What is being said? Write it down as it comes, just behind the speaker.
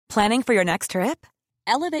Planning for your next trip?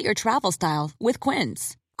 Elevate your travel style with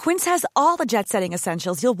Quince. Quince has all the jet-setting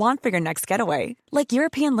essentials you'll want for your next getaway, like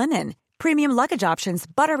European linen, premium luggage options,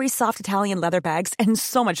 buttery soft Italian leather bags, and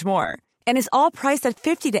so much more. And is all priced at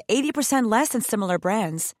 50 to 80% less than similar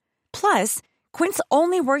brands. Plus, Quince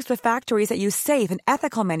only works with factories that use safe and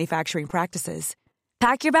ethical manufacturing practices.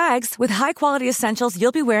 Pack your bags with high-quality essentials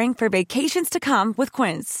you'll be wearing for vacations to come with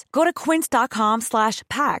Quince. Go to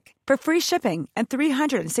quince.com/pack for free shipping and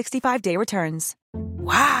 365-day returns.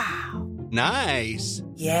 Wow. Nice.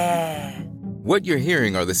 Yeah. What you're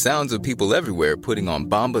hearing are the sounds of people everywhere putting on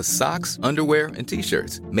Bombas socks, underwear, and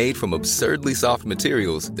T-shirts made from absurdly soft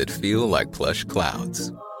materials that feel like plush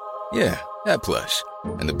clouds. Yeah, that plush.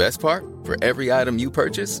 And the best part? For every item you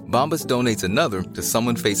purchase, Bombas donates another to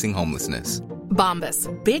someone facing homelessness. Bombas.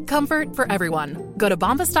 Big comfort for everyone. Go to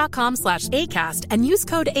bombas.com/ACAST and use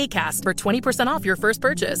code ACAST for 20% off your first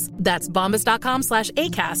purchase. That's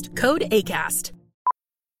bombas.com/ACAST. Code ACAST.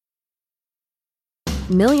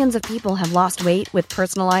 Millions of people have lost weight with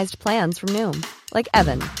personalized plans from Noom. Like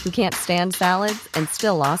Evan, who can't stand salads and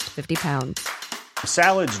still lost 50 pounds.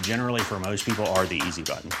 Salads generally for most people are the easy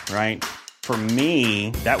button, right? For me,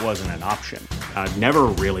 that wasn't an option. I never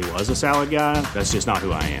really was a salad guy. That's just not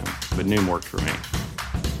who I am. But Noom worked for me.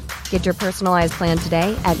 Get your personalized plan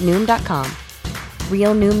today at Noom.com.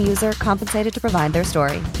 Real Noom user compensated to provide their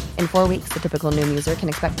story. In 4 weeks, the typical Noom user can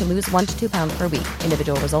expect to lose 1 to 2 pounds per week.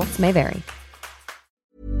 Individual results may vary.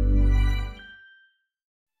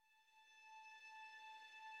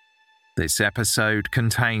 This episode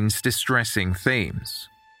contains distressing themes,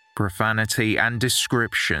 profanity, and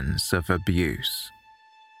descriptions of abuse.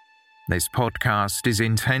 This podcast is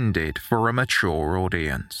intended for a mature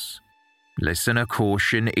audience. Listener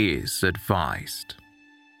caution is advised.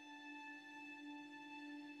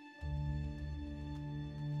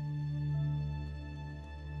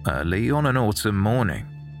 Early on an autumn morning,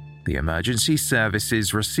 the emergency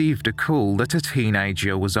services received a call that a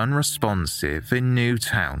teenager was unresponsive in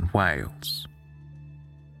Newtown, Wales.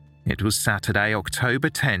 It was Saturday, October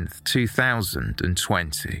 10th,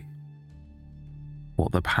 2020.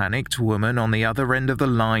 What the panicked woman on the other end of the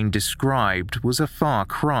line described was a far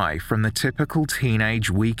cry from the typical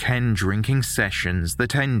teenage weekend drinking sessions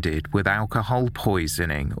that ended with alcohol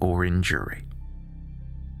poisoning or injury.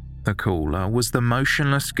 The caller was the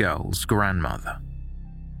motionless girl's grandmother.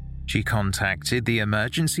 She contacted the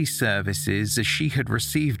emergency services as she had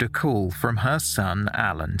received a call from her son,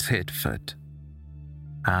 Alan Titford.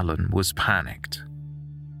 Alan was panicked.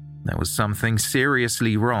 There was something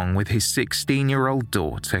seriously wrong with his 16-year-old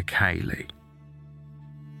daughter, Kaylee.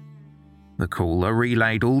 The caller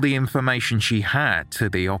relayed all the information she had to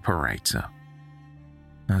the operator.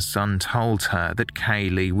 Her son told her that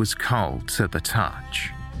Kaylee was cold to the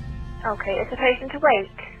touch. Okay, is the patient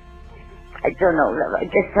awake? I don't know, love. I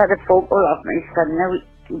just had a photo of my son. Now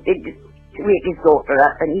he did wake his daughter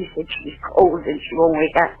up and he said she's cold and she won't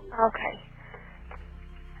wake up. Okay.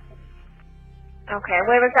 Okay,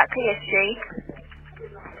 where exactly is she?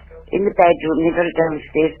 In the bedroom. They got a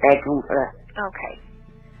downstairs bedroom for her. Okay.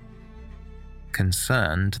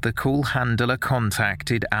 Concerned, the call handler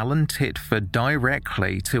contacted Alan Titford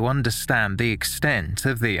directly to understand the extent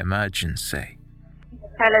of the emergency.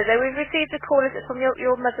 Hello there, we've received a call. Is it from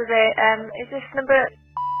your mother there? Is this number...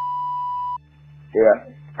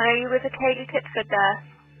 Yeah. Are you with the Kaylee Titford there?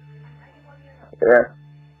 Yeah.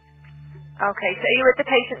 Okay, so are you with the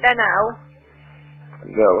patient there now?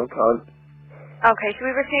 No, I can't. Okay, so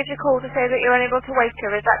we've received a call to say that you're unable to wake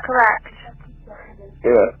her, is that correct?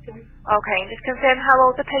 Yeah. Okay, and just confirm how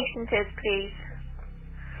old the patient is, please.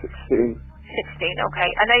 16. 16, okay.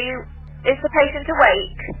 And is the patient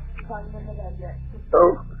awake?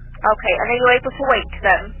 Oh. Okay, and are you able to wake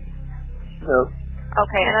them? No.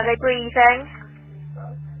 Okay, and are they breathing?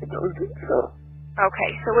 I don't think so.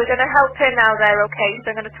 Okay, so we're going to help her now there, okay? So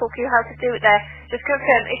I'm going to talk you how to do it there. Just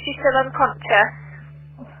confirm, is she still unconscious?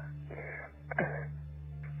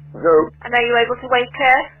 No. And are you able to wake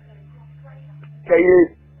her?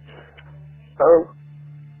 Kaylee. Oh.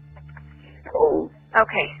 Oh.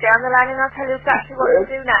 Okay, stay on the line and I'll tell you exactly what to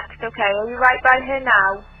do next, okay? Are you right by her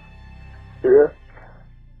now? Yeah.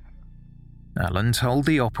 Alan told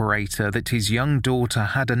the operator that his young daughter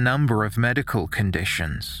had a number of medical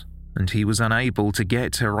conditions, and he was unable to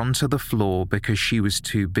get her onto the floor because she was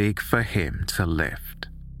too big for him to lift.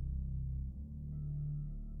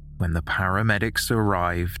 When the paramedics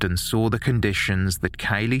arrived and saw the conditions that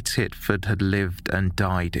Kaylee Titford had lived and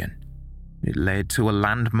died in, it led to a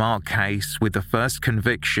landmark case with the first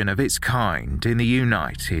conviction of its kind in the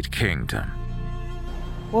United Kingdom.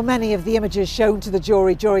 Well, many of the images shown to the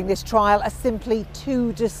jury during this trial are simply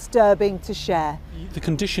too disturbing to share. The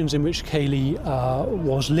conditions in which Kaylee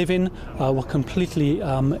was living were completely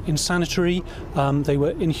insanitary. They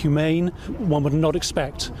were inhumane. One would not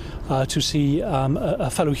expect to see a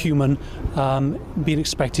fellow human being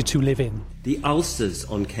expected to live in. The ulcers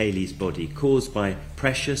on Kaylee's body caused by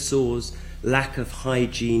pressure sores, lack of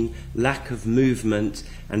hygiene, lack of movement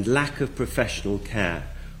and lack of professional care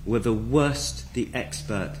were the worst the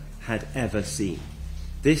expert had ever seen.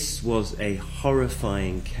 This was a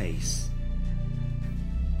horrifying case.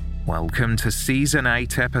 Welcome to Season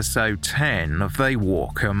 8, Episode 10 of They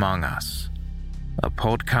Walk Among Us, a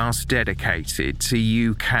podcast dedicated to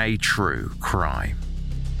UK true crime.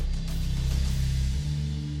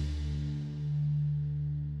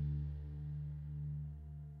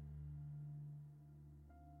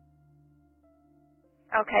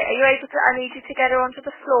 Okay, are you able to, I need you to get her onto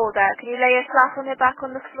the floor there. Can you lay her flat on her back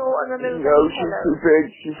on the floor and remove No, the she's pillow? too big.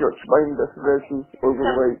 She's got spine disability. She's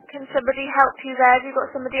overweight. Can somebody help you there? Have you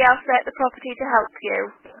got somebody else there at the property to help you?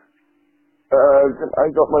 I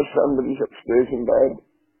got my son, but he's upstairs in bed.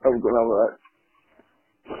 I'm going to have that.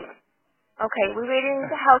 Okay, we really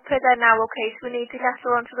need to help her there now, okay? So we need to get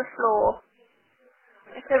her onto the floor.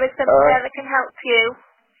 If there is somebody there that can help you.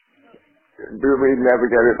 We'll never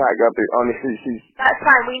get it back up. Honestly, she's... That's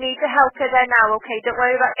fine, we need to help her there now, okay? Don't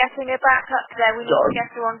worry about getting her back up there. We need to get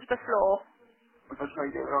her onto the floor. I'll try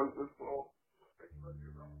and get her onto the floor.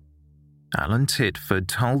 Alan Titford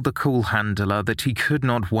told the call handler that he could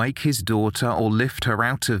not wake his daughter or lift her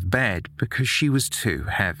out of bed because she was too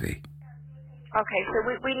heavy. Okay, so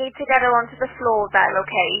we need to get her onto the floor there,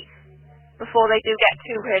 okay? Before they do get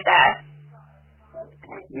to her there.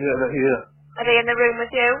 Yeah, they're here. Are they in the room with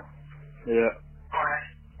you? Yeah.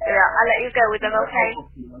 Yeah, I'll let you go with them, okay?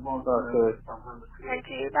 Okay. Thank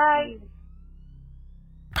you, bye.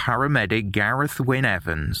 Paramedic Gareth Wynne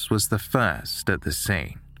Evans was the first at the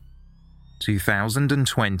scene.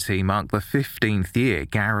 2020 marked the 15th year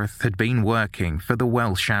Gareth had been working for the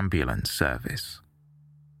Welsh Ambulance Service.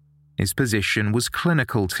 His position was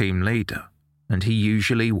clinical team leader, and he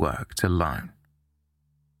usually worked alone.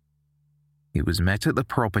 He was met at the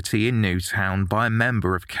property in Newtown by a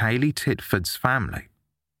member of Kaylee Titford's family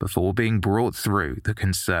before being brought through the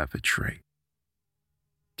conservatory.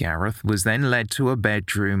 Gareth was then led to a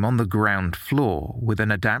bedroom on the ground floor with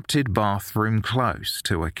an adapted bathroom close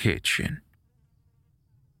to a kitchen.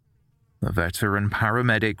 The veteran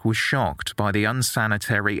paramedic was shocked by the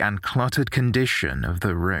unsanitary and cluttered condition of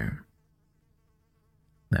the room.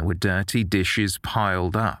 There were dirty dishes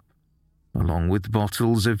piled up, along with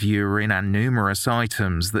bottles of urine and numerous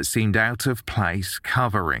items that seemed out of place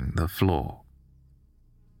covering the floor.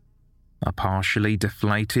 A partially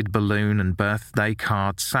deflated balloon and birthday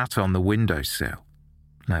card sat on the windowsill,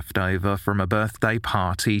 left over from a birthday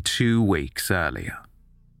party 2 weeks earlier.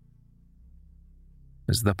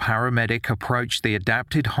 As the paramedic approached the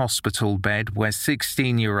adapted hospital bed where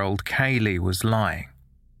 16-year-old Kaylee was lying,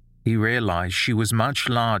 he realized she was much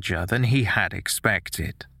larger than he had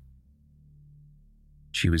expected.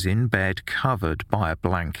 She was in bed covered by a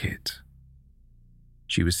blanket.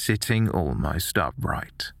 She was sitting almost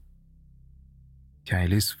upright.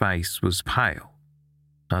 Kaylee's face was pale,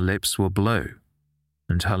 her lips were blue,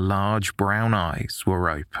 and her large brown eyes were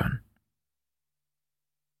open.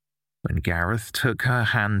 When Gareth took her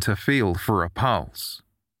hand to feel for a pulse,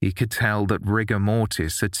 he could tell that rigor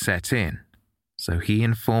mortis had set in, so he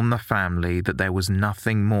informed the family that there was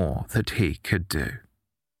nothing more that he could do.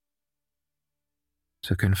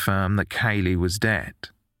 To confirm that Kaylee was dead,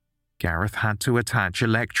 Gareth had to attach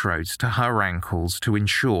electrodes to her ankles to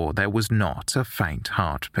ensure there was not a faint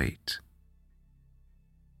heartbeat.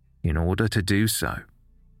 In order to do so,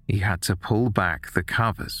 he had to pull back the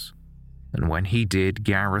covers, and when he did,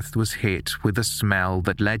 Gareth was hit with a smell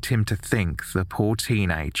that led him to think the poor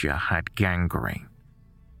teenager had gangrene.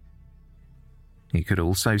 He could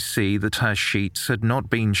also see that her sheets had not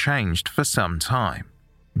been changed for some time,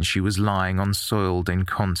 and she was lying on soiled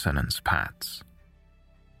incontinence pads.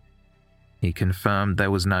 He confirmed there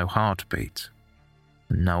was no heartbeat,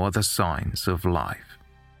 and no other signs of life.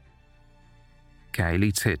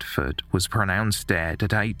 Kaylee Titford was pronounced dead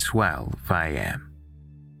at 8:12 a.m.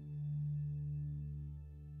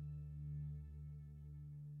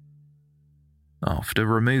 After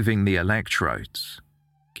removing the electrodes,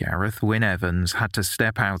 Gareth Wynne Evans had to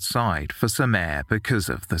step outside for some air because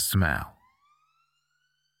of the smell.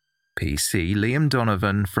 PC Liam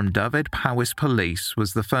Donovan from Dyfed Powys Police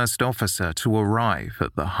was the first officer to arrive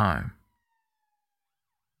at the home.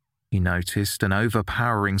 He noticed an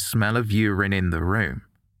overpowering smell of urine in the room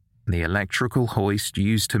The electrical hoist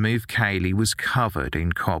used to move Kaylee was covered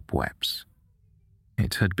in cobwebs.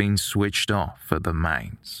 It had been switched off at the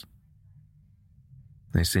mains.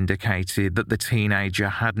 This indicated that the teenager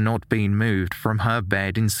had not been moved from her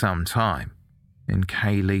bed in some time, and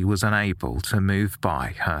Kaylee was unable to move by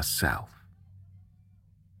herself.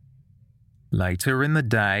 Later in the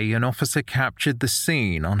day, an officer captured the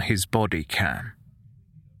scene on his body cam.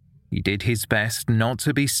 He did his best not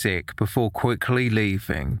to be sick before quickly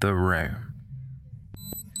leaving the room.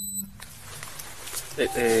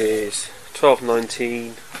 It is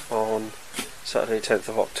 12:19 on Saturday 10th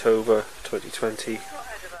of October 2020.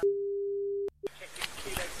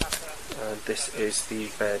 And this is the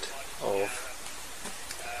bed of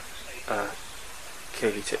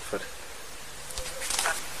Kaylee Titford.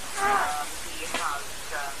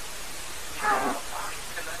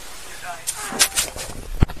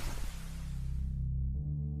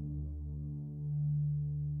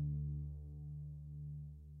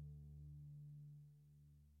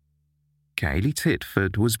 Kaylee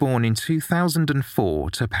Titford was born in 2004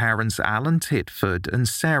 to parents Alan Titford and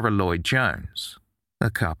Sarah Lloyd Jones, a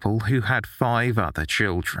couple who had 5 other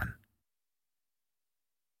children.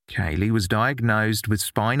 Kaylee was diagnosed with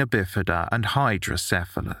spina bifida and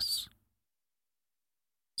hydrocephalus.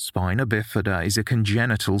 Spina bifida is a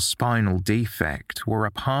congenital spinal defect where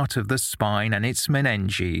a part of the spine and its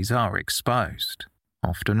meninges are exposed,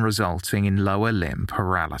 often resulting in lower limb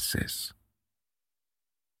paralysis.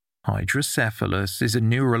 Hydrocephalus is a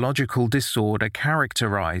neurological disorder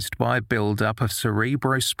characterized by a buildup of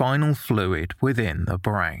cerebrospinal fluid within the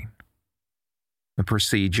brain. The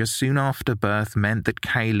procedure soon after birth meant that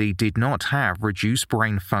Kaylee did not have reduced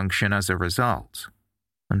brain function as a result,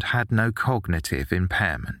 and had no cognitive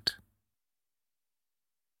impairment.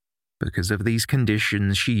 Because of these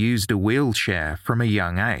conditions, she used a wheelchair from a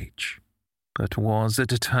young age, but was a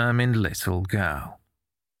determined little girl.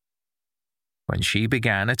 When she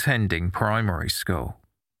began attending primary school,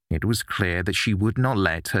 it was clear that she would not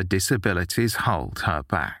let her disabilities hold her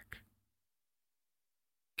back.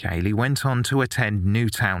 Kaylee went on to attend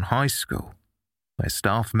Newtown High School, where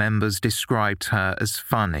staff members described her as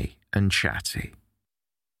funny and chatty.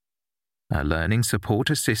 A learning support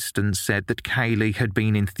assistant said that Kaylee had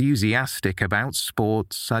been enthusiastic about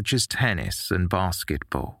sports such as tennis and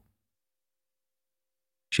basketball.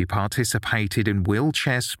 She participated in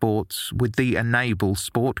wheelchair sports with the Enable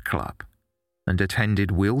Sport Club and attended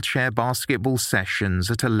wheelchair basketball sessions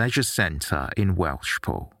at a leisure centre in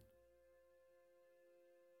Welshpool.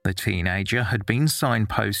 The teenager had been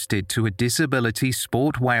signposted to a Disability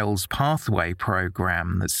Sport Wales Pathway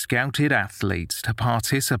programme that scouted athletes to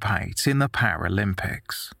participate in the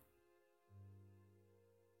Paralympics.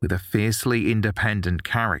 With a fiercely independent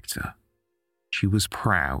character, she was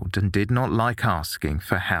proud and did not like asking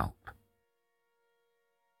for help.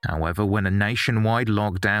 However, when a nationwide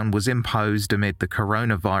lockdown was imposed amid the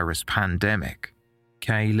coronavirus pandemic,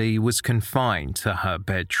 Kaylee was confined to her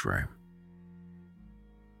bedroom.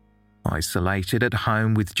 Isolated at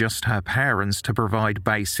home with just her parents to provide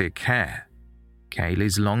basic care,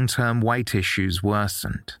 Kaylee's long-term weight issues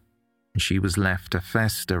worsened, and she was left to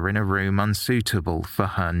fester in a room unsuitable for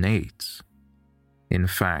her needs. In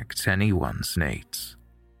fact, anyone's needs.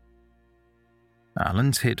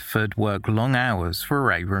 Alan Titford worked long hours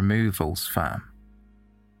for a removals firm.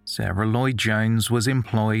 Sarah Lloyd Jones was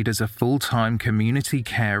employed as a full-time community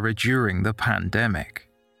carer during the pandemic,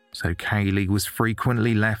 so Kaylee was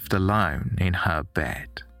frequently left alone in her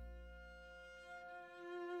bed.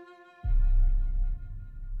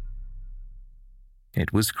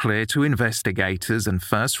 It was clear to investigators and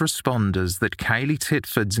first responders that Kaylee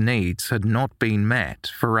Titford's needs had not been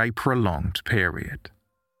met for a prolonged period.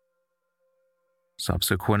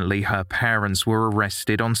 Subsequently, her parents were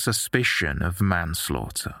arrested on suspicion of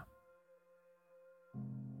manslaughter.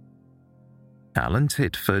 Alan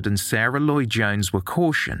Titford and Sarah Lloyd Jones were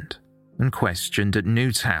cautioned and questioned at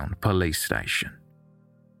Newtown Police Station.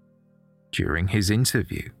 During his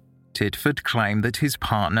interview, Titford claimed that his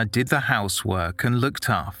partner did the housework and looked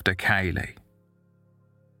after Kaylee.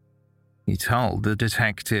 He told the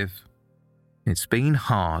detective, "It's been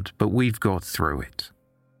hard, but we've got through it.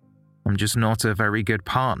 I'm just not a very good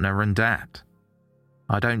partner and dad.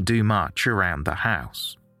 I don't do much around the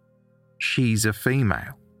house. She's a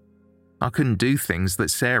female. I couldn't do things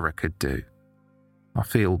that Sarah could do. I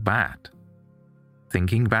feel bad.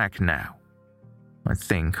 Thinking back now, I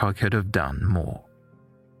think I could have done more."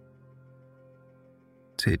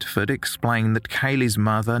 Titford explained that Kaylee's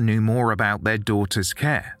mother knew more about their daughter's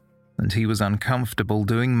care, and he was uncomfortable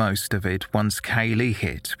doing most of it once Kaylee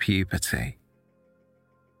hit puberty.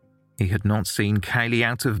 He had not seen Kaylee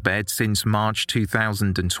out of bed since March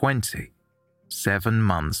 2020, 7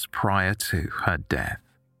 months prior to her death.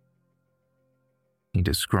 He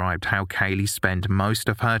described how Kaylee spent most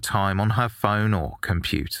of her time on her phone or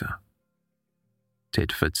computer.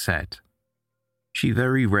 Titford said, "She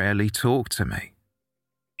very rarely talked to me.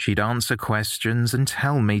 She'd answer questions and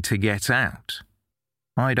tell me to get out.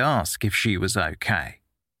 I'd ask if she was okay,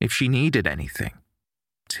 if she needed anything.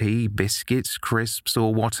 Tea, biscuits, crisps,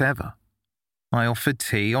 or whatever. I offered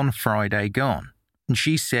tea on Friday gone, and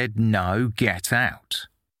she said, 'No, get out.'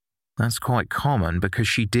 That's quite common because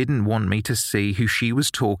she didn't want me to see who she was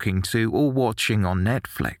talking to or watching on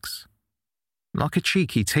Netflix. Like a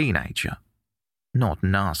cheeky teenager, not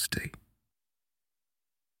nasty."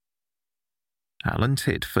 Alan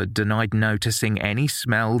Titford denied noticing any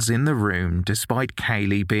smells in the room despite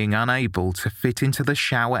Kaylee being unable to fit into the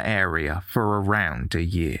shower area for around a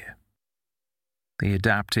year. The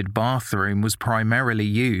adapted bathroom was primarily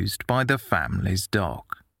used by the family's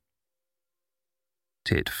dog.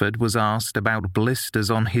 Titford was asked about blisters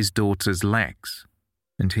on his daughter's legs,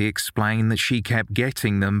 and he explained that she kept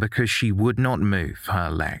getting them because she would not move her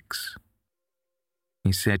legs.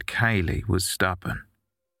 He said Kaylee was stubborn.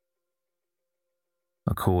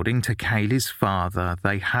 According to Kaylee's father,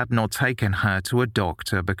 they had not taken her to a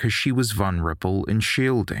doctor because she was vulnerable and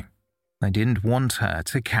shielding. They didn't want her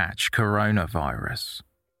to catch coronavirus.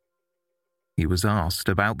 He was asked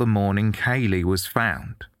about the morning Kaylee was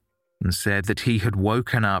found and said that he had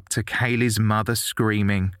woken up to Kaylee's mother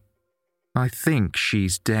screaming, "I think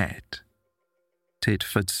she's dead."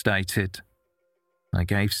 Titford stated, "I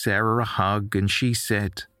gave Sarah a hug and she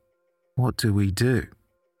said, 'What do we do?'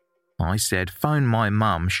 I said, 'Phone my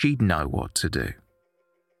mum, she'd know what to do.'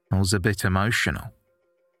 I was a bit emotional.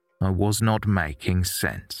 I was not making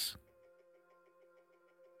sense."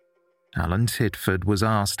 Alan Titford was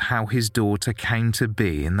asked how his daughter came to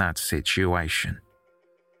be in that situation.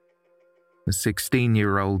 The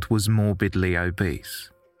 16-year-old was morbidly obese.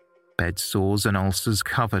 Bed sores and ulcers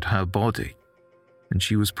covered her body, and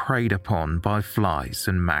she was preyed upon by flies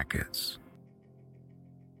and maggots.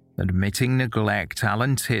 Admitting neglect,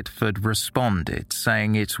 Alan Titford responded,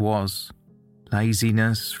 saying it was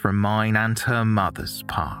laziness from mine and her mother's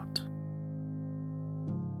part.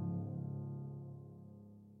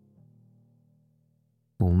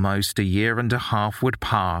 Almost a year and a half would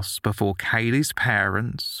pass before Kaylee's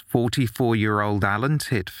parents, 44-year-old Alan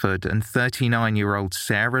Titford and 39-year-old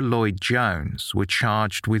Sarah Lloyd-Jones, were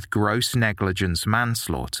charged with gross negligence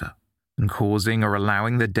manslaughter and causing or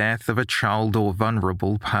allowing the death of a child or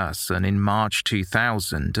vulnerable person in March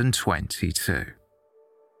 2022.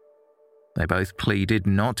 They both pleaded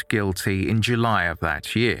not guilty in July of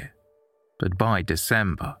that year, but by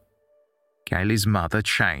December, Kaylee's mother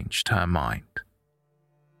changed her mind.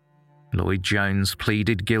 Lloyd-Jones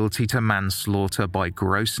pleaded guilty to manslaughter by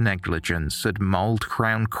gross negligence at Mould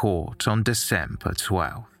Crown Court on December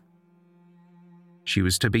 12th. She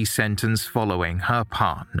was to be sentenced following her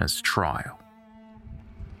partner's trial.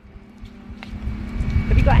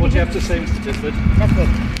 Have you got what do you have to say, Mr. Titford? That's it.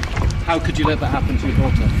 How could you let that happen to your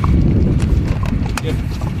daughter? Do you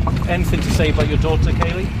have anything to say about your daughter,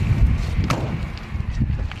 Kaylee?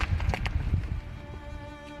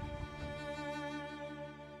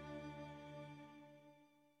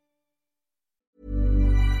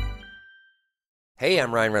 Hey,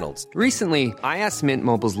 I'm Ryan Reynolds. Recently, I asked Mint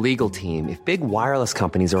Mobile's legal team if big wireless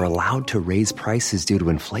companies are allowed to raise prices due to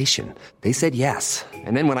inflation. They said yes.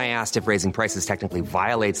 And then when I asked if raising prices technically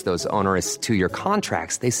violates those onerous 2-year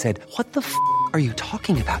contracts, they said, "What the f*** are you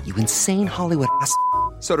talking about, you insane Hollywood ass?"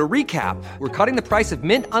 So to recap, we're cutting the price of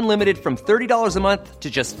Mint Unlimited from $30 a month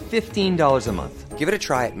to just $15 a month. Give it a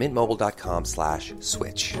try at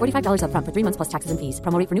mintmobile.com/switch. $45 up front for 3 months plus taxes and fees.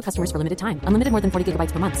 Promo rate for new customers for limited time. Unlimited more than 40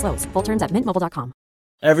 gigabytes per month. Slows full terms at mintmobile.com.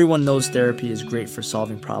 Everyone knows therapy is great for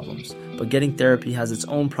solving problems, but getting therapy has its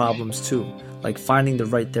own problems too, like finding the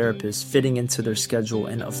right therapist, fitting into their schedule,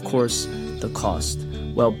 and of course, the cost.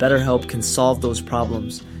 Well, BetterHelp can solve those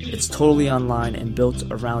problems. It's totally online and built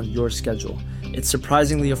around your schedule. It's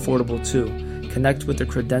surprisingly affordable too. Connect with a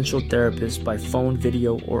credentialed therapist by phone,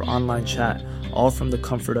 video, or online chat, all from the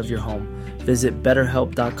comfort of your home. Visit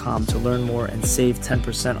BetterHelp.com to learn more and save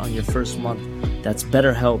 10% on your first month. That's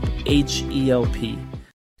BetterHelp, H-E-L-P.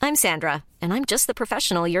 I'm Sandra, and I'm just the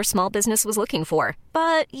professional your small business was looking for.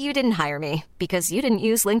 But you didn't hire me because you didn't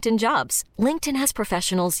use LinkedIn Jobs. LinkedIn has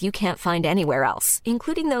professionals you can't find anywhere else,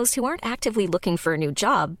 including those who aren't actively looking for a new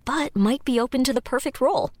job, but might be open to the perfect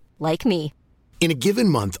role, like me. In a given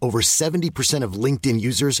month, over 70% of LinkedIn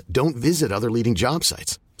users don't visit other leading job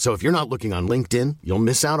sites. So if you're not looking on LinkedIn, you'll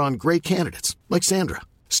miss out on great candidates like Sandra.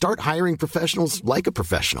 Start hiring professionals like a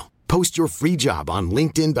professional. Post your free job on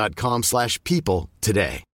linkedin.com/people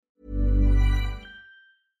today.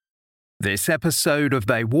 This episode of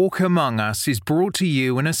They Walk Among Us is brought to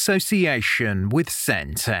you in association with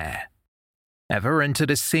Scent Air. Ever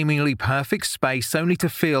entered a seemingly perfect space only to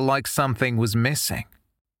feel like something was missing?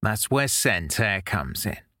 That's where Scent Air comes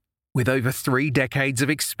in. With over 3 decades of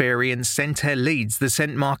experience, Scent Air leads the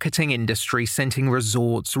scent marketing industry, scenting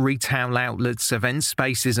resorts, retail outlets, event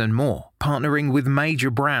spaces and more, partnering with major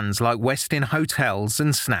brands like Westin Hotels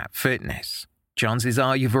and Snap Fitness. Chances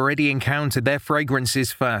are you've already encountered their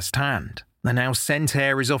fragrances firsthand, and now Scent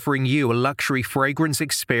Air is offering you a luxury fragrance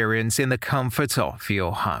experience in the comfort of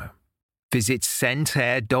your home. Visit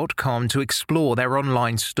scentair.com to explore their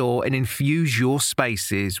online store and infuse your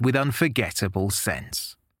spaces with unforgettable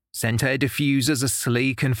scents. Scent Air diffusers are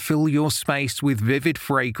sleek and fill your space with vivid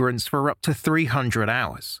fragrance for up to 300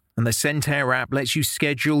 hours, and the Scent Air app lets you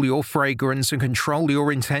schedule your fragrance and control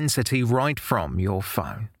your intensity right from your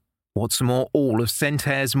phone. What's more, all of Scent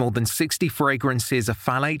Air's more than 60 fragrances are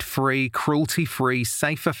phthalate-free, cruelty-free,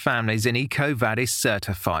 safe for families and EcoVadis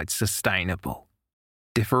certified sustainable.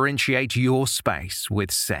 Differentiate your space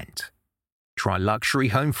with scent. Try luxury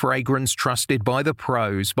home fragrance trusted by the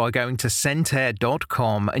pros by going to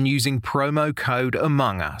scentair.com and using promo code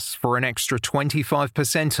AMONGUS for an extra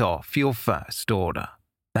 25% off your first order.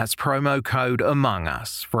 That's promo code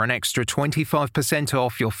AMONGUS for an extra 25%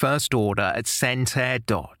 off your first order at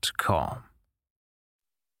scentair.com.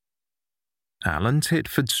 Alan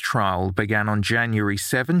Titford's trial began on January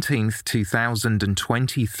 17,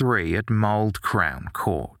 2023 at Mould Crown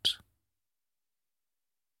Court.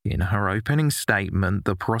 In her opening statement,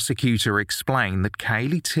 the prosecutor explained that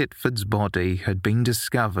Kaylee Titford's body had been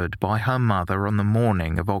discovered by her mother on the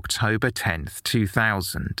morning of October 10,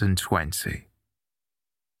 2020.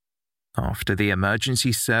 After the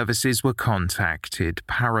emergency services were contacted,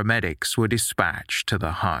 paramedics were dispatched to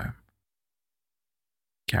the home.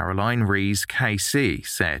 Caroline Rees KC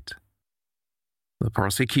said, "The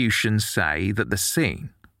prosecution say that the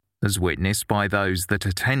scene, as witnessed by those that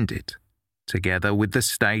attended, together with the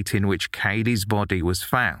state in which Kaylee's body was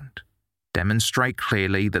found, demonstrate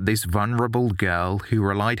clearly that this vulnerable girl who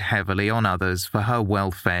relied heavily on others for her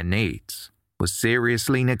welfare needs was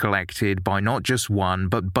seriously neglected by not just one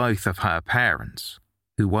but both of her parents,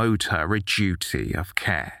 who owed her a duty of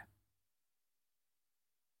care."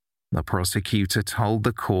 The prosecutor told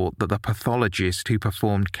the court that the pathologist who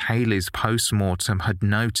performed Kaylee's post-mortem had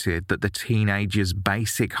noted that the teenager's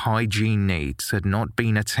basic hygiene needs had not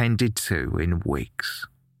been attended to in weeks.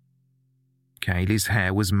 Kaylee's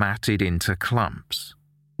hair was matted into clumps,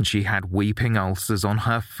 and she had weeping ulcers on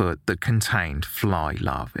her foot that contained fly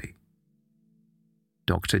larvae.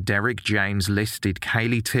 Dr. Derek James listed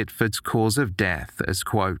Kaylee Titford's cause of death as,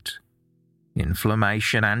 quote,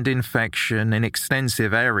 "inflammation and infection in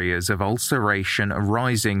extensive areas of ulceration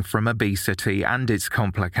arising from obesity and its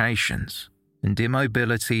complications, and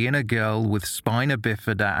immobility in a girl with spina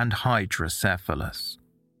bifida and hydrocephalus."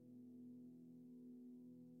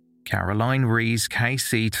 Caroline Rees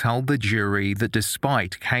KC told the jury that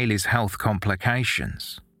despite Kaylee's health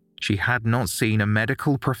complications, she had not seen a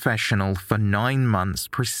medical professional for 9 months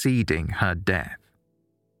preceding her death.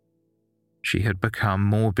 She had become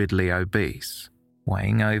morbidly obese,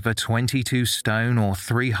 weighing over 22 stone or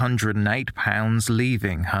 308 pounds,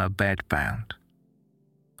 leaving her bedbound.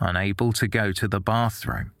 Unable to go to the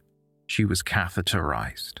bathroom, she was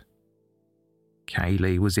catheterized.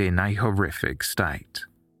 Kaylee was in a horrific state.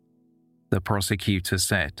 The prosecutor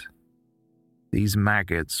said, "These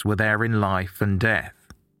maggots were there in life and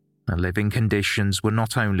death. Her living conditions were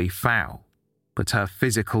not only foul, but her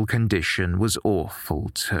physical condition was awful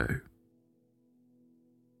too."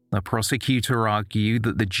 The prosecutor argued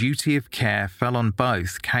that the duty of care fell on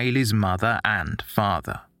both Kaylee's mother and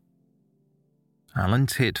father. Alan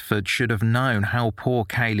Titford should have known how poor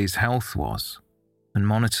Kaylee's health was and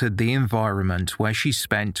monitored the environment where she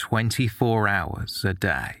spent 24 hours a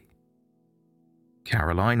day.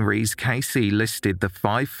 Caroline Rees KC listed the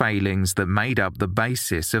 5 failings that made up the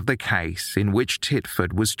basis of the case in which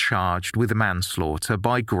Titford was charged with manslaughter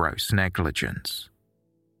by gross negligence.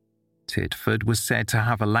 Titford was said to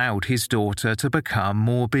have allowed his daughter to become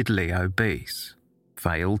morbidly obese,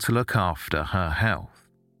 failed to look after her health,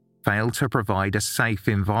 failed to provide a safe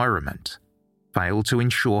environment, failed to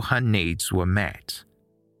ensure her needs were met,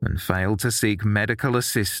 and failed to seek medical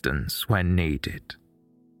assistance when needed.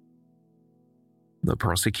 The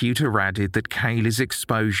prosecutor added that Kaylee's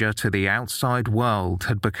exposure to the outside world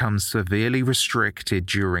had become severely restricted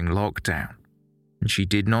during lockdown, and she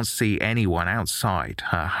did not see anyone outside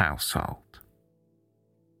her household.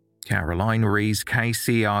 Caroline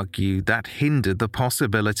Rees-Casey argued that hindered the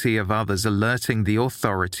possibility of others alerting the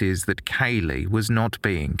authorities that Kaylee was not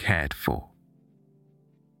being cared for.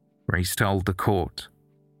 Rees told the court,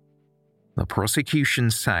 "The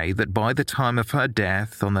prosecution say that by the time of her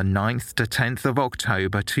death on the 9th to 10th of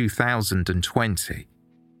October 2020,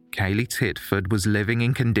 Kaylee Titford was living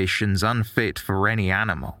in conditions unfit for any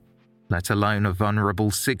animal, let alone a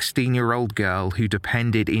vulnerable 16-year-old girl who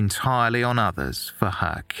depended entirely on others for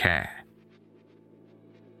her care."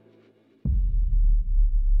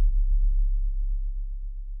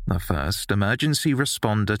 The first emergency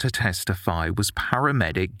responder to testify was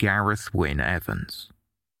paramedic Gareth Wynne Evans.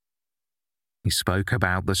 He spoke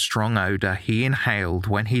about the strong odour he inhaled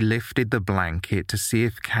when he lifted the blanket to see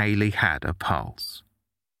if Kaylee had a pulse.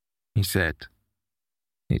 He said,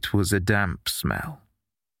 "It was a damp smell.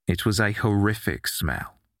 It was a horrific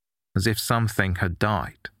smell, as if something had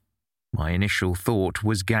died. My initial thought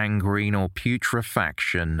was gangrene or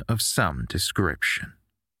putrefaction of some description."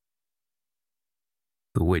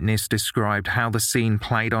 The witness described how the scene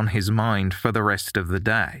played on his mind for the rest of the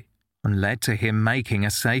day and led to him making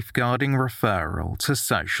a safeguarding referral to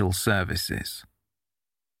social services.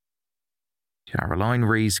 Caroline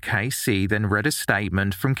Rees-Casey then read a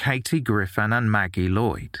statement from Katie Griffin and Maggie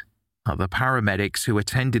Lloyd, other paramedics who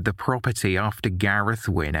attended the property after Gareth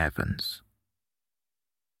Wynne Evans.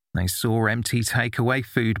 They saw empty takeaway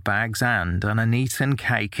food bags and an uneaten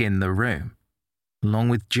cake in the room, along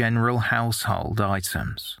with general household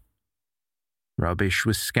items. Rubbish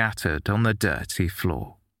was scattered on the dirty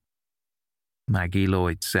floor. Maggie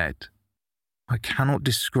Lloyd said, "I cannot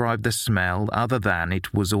describe the smell other than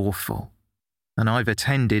it was awful, and I've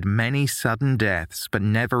attended many sudden deaths but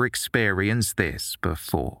never experienced this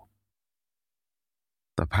before."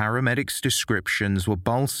 The paramedics' descriptions were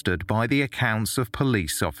bolstered by the accounts of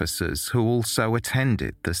police officers who also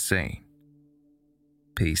attended the scene.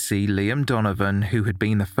 PC Liam Donovan, who had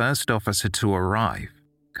been the first officer to arrive,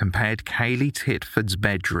 compared Kaylee Titford's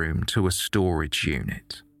bedroom to a storage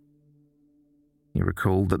unit. He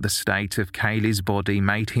recalled that the state of Kaylee's body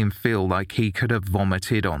made him feel like he could have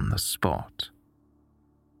vomited on the spot.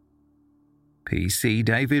 PC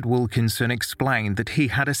David Wilkinson explained that he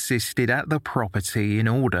had assisted at the property in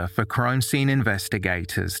order for crime scene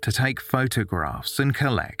investigators to take photographs and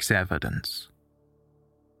collect evidence.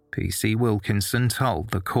 PC Wilkinson told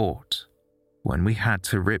the court, "When we had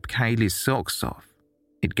to rip Kaylee's socks off,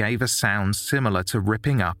 it gave a sound similar to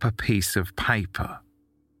ripping up a piece of paper.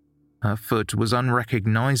 Her foot was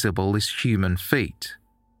unrecognizable as human feet,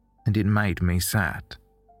 and it made me sad.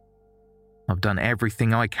 I've done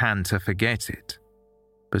everything I can to forget it,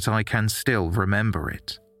 but I can still remember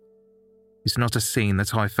it. It's not a scene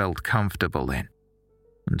that I felt comfortable in,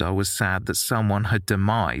 and I was sad that someone had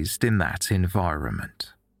demised in that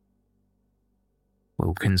environment."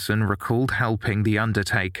 Wilkinson recalled helping the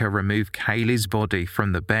undertaker remove Kaylee's body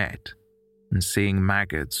from the bed and seeing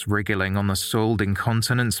maggots wriggling on the soiled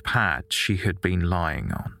incontinence pad she had been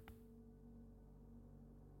lying on.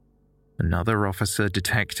 Another officer,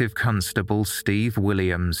 Detective Constable Steve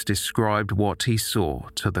Williams, described what he saw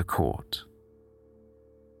to the court.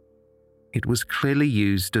 It was clearly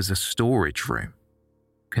used as a storage room,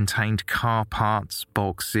 contained car parts,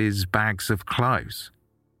 boxes, bags of clothes.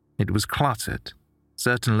 It was cluttered,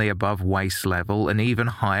 certainly above waist level and even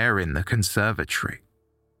higher in the conservatory.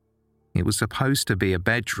 It was supposed to be a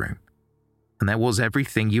bedroom, and there was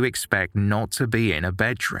everything you expect not to be in a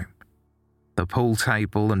bedroom. The pool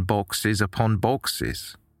table and boxes upon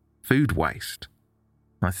boxes, food waste.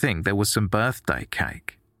 I think there was some birthday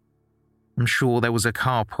cake. I'm sure there was a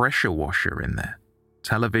car pressure washer in there,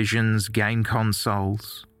 televisions, game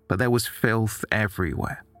consoles, but there was filth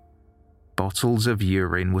everywhere. Bottles of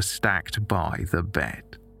urine were stacked by the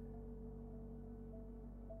bed.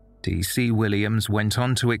 DC Williams went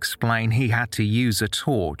on to explain he had to use a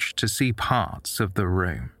torch to see parts of the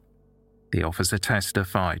room. The officer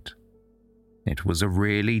testified, "It was a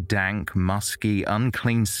really dank, musky,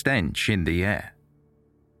 unclean stench in the air.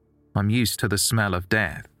 I'm used to the smell of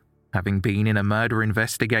death, having been in a murder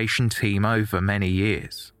investigation team over many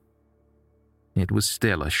years. It was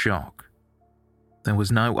still a shock. There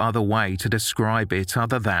was no other way to describe it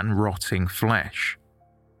other than rotting flesh.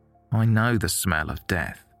 I know the smell of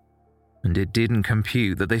death, and it didn't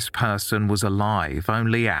compute that this person was alive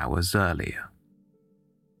only hours earlier."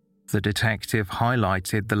 The detective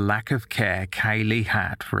highlighted the lack of care Kaylee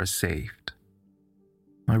had received.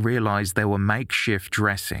 "I realized there were makeshift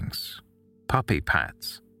dressings, puppy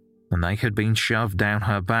pads, and they had been shoved down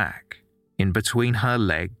her back, in between her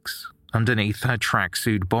legs, underneath her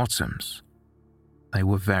tracksuit bottoms. They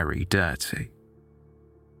were very dirty."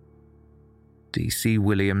 D.C.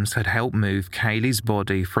 Williams had helped move Kaylee's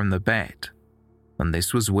body from the bed, and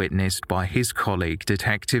this was witnessed by his colleague,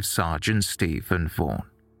 Detective Sergeant Stephen Vaughan.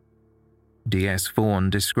 D.S. Vaughan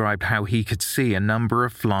described how he could see a number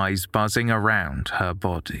of flies buzzing around her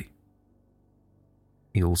body.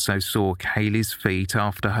 He also saw Kaylee's feet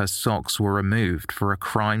after her socks were removed for a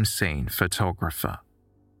crime scene photographer.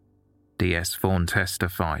 D.S. Vaughan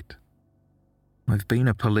testified, "I've been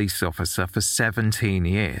a police officer for 17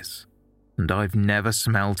 years, and I've never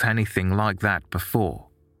smelt anything like that before.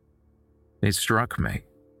 It struck me.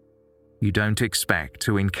 You don't expect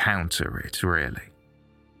to encounter it, really."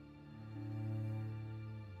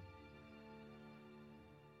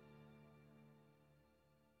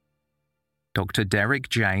 Dr. Derek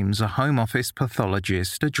James, a Home Office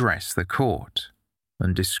pathologist, addressed the court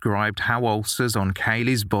and described how ulcers on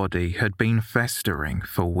Kaylee's body had been festering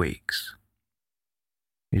for weeks.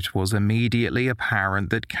 It was immediately apparent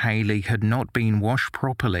that Kaylee had not been washed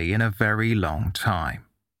properly in a very long time.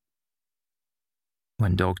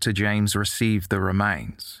 When Dr. James received the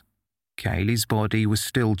remains, Kaylee's body was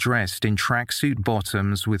still dressed in tracksuit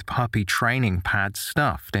bottoms with puppy training pads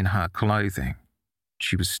stuffed in her clothing.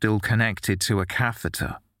 She was still connected to a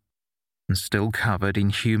catheter and still covered in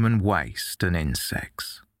human waste and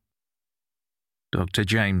insects. Dr.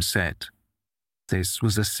 James said, "This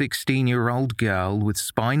was a 16-year-old girl with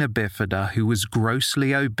spina bifida who was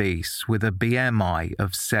grossly obese with a BMI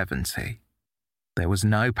of 70. There was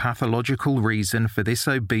no pathological reason for this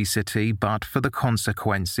obesity but for the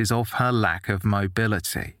consequences of her lack of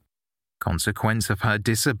mobility, consequence of her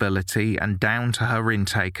disability and down to her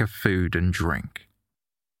intake of food and drink.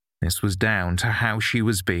 This was down to how she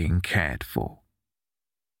was being cared for."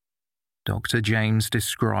 Dr. James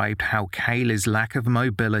described how Kaylee's lack of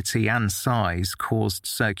mobility and size caused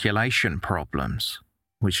circulation problems,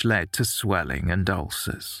 which led to swelling and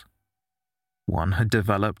ulcers. One had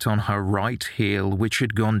developed on her right heel, which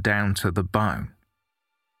had gone down to the bone.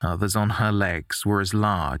 Others on her legs were as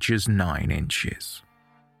large as 9 inches.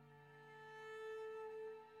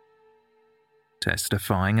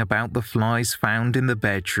 Testifying about the flies found in the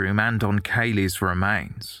bedroom and on Kaylee's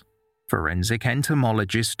remains, forensic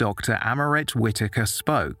entomologist Dr. Amaret Whitaker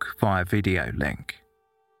spoke via video link.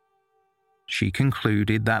 She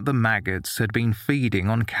concluded that the maggots had been feeding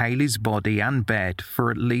on Kaylee's body and bed for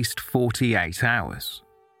at least 48 hours,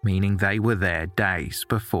 meaning they were there days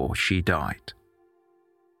before she died.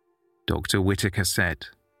 Dr. Whitaker said,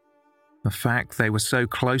 "The fact they were so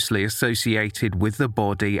closely associated with the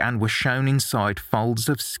body and were shown inside folds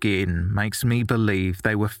of skin makes me believe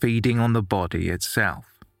they were feeding on the body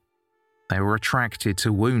itself. They were attracted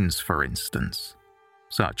to wounds, for instance,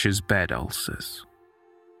 such as bed ulcers."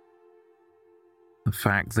 The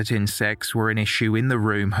fact that insects were an issue in the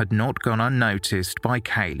room had not gone unnoticed by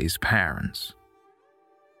Kaylee's parents.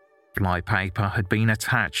 Flypaper had been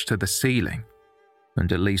attached to the ceiling,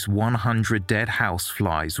 and at least 100 dead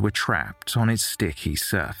houseflies were trapped on its sticky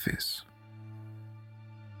surface.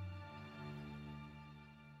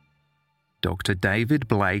 Dr. David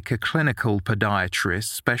Blake, a clinical podiatrist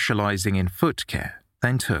specializing in foot care,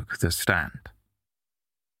 then took the stand.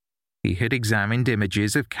 He had examined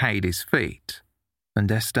images of Kaylee's feet and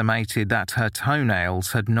estimated that her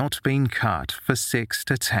toenails had not been cut for 6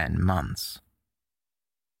 to 10 months.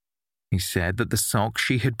 He said that the socks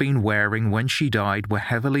she had been wearing when she died were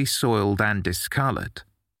heavily soiled and discolored,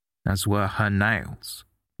 as were her nails,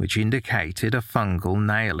 which indicated a fungal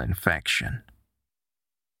nail infection.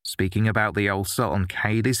 Speaking about the ulcer on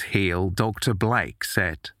Kaylee's heel, Dr. Blake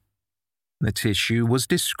said, "The tissue was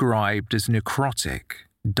described as necrotic,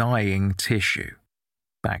 dying tissue.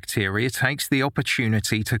 Bacteria takes the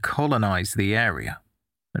opportunity to colonize the area,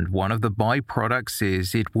 and one of the byproducts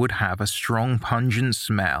is it would have a strong pungent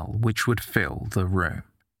smell which would fill the room."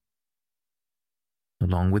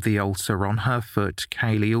 Along with the ulcer on her foot,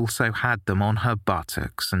 Kaylee also had them on her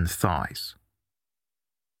buttocks and thighs.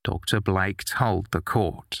 Dr. Blake told the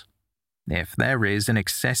court, "If there is an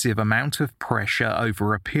excessive amount of pressure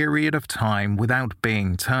over a period of time without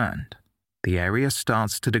being turned, the area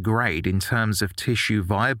starts to degrade in terms of tissue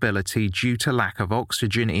viability due to lack of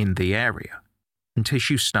oxygen in the area, and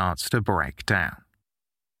tissue starts to break down.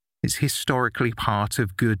 It's historically part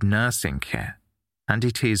of good nursing care, and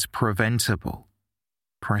it is preventable.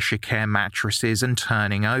 Pressure care mattresses and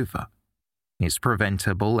turning over is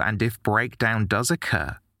preventable, and if breakdown does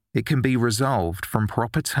occur, it can be resolved from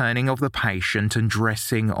proper turning of the patient and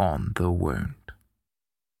dressing on the wound."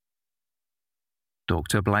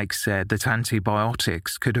 Dr. Blake said that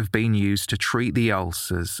antibiotics could have been used to treat the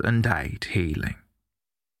ulcers and aid healing.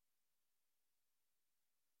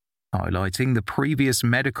 highlighting the previous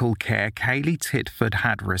medical care Kaylee Titford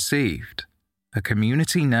had received. A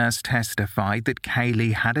community nurse testified that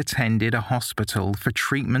Kaylee had attended a hospital for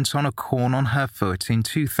treatment on a corn on her foot in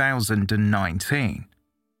 2019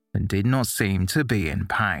 and did not seem to be in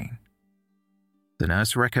pain. The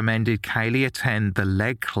nurse recommended Kaylee attend the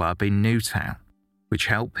Leg Club in Newtown, which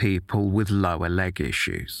helped people with lower leg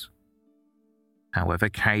issues. However,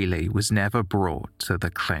 Kaylee was never brought to the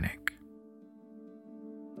clinic.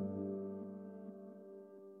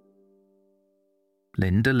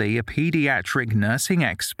 Linda Lee, a paediatric nursing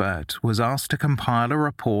expert, was asked to compile a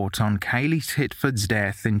report on Kaylee Titford's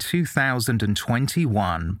death in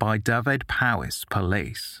 2021 by Dyfed-Powys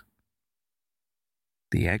Police.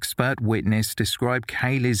 The expert witness described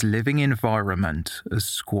Kaylee's living environment as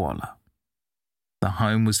squalor. The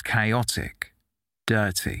home was chaotic,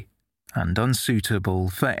 dirty, and unsuitable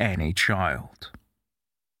for any child.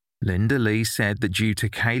 Linda Lee said that due to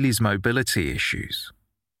Kaylee's mobility issues,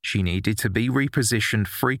 she needed to be repositioned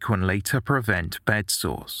frequently to prevent bed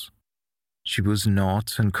sores. She was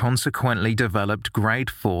not and consequently developed grade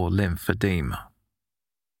 4 lymphedema.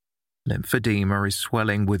 Lymphedema is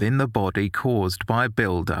swelling within the body caused by a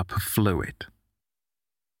buildup of fluid.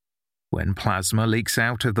 When plasma leaks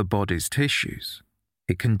out of the body's tissues,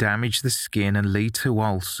 it can damage the skin and lead to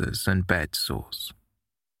ulcers and bed sores.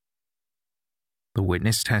 The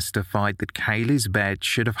witness testified that Kaylee's bed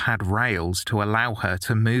should have had rails to allow her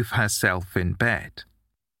to move herself in bed,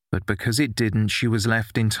 but because it didn't, she was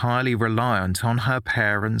left entirely reliant on her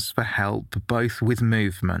parents for help both with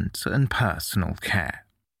movement and personal care.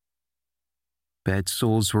 Bed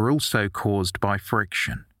sores were also caused by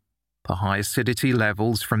friction, the high acidity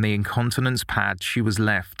levels from the incontinence pad she was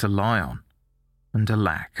left to lie on, and a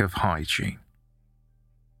lack of hygiene.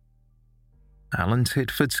 Alan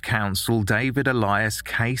Titford's counsel, David Elias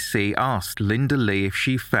KC, asked Linda Lee if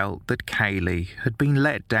she felt that Kaylee had been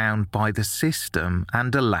let down by the system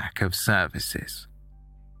and a lack of services.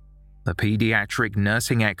 The paediatric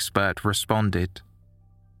nursing expert responded,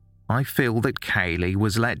 "I feel that Kaylee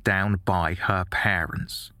was let down by her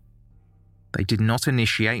parents. They did not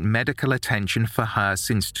initiate medical attention for her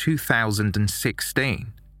since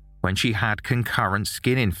 2016, when she had concurrent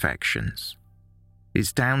skin infections.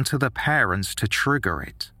 It's down to the parents to trigger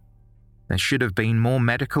it. There should have been more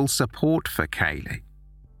medical support for Kaylee.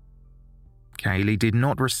 Kaylee did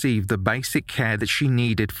not receive the basic care that she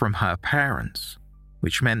needed from her parents,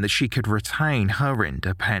 which meant that she could retain her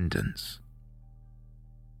independence."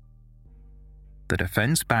 The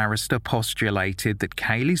defense barrister postulated that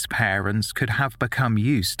Kaylee's parents could have become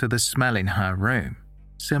used to the smell in her room,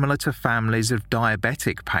 similar to families of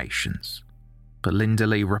diabetic patients, but Linda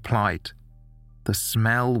Lee replied, "The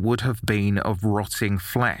smell would have been of rotting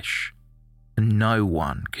flesh, and no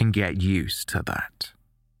one can get used to that."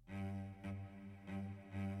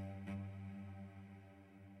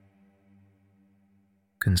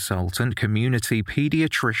 Consultant community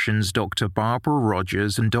paediatricians Dr. Barbara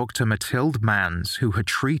Rogers and Dr. Matilde Mans, who had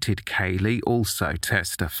treated Kaylee, also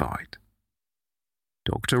testified.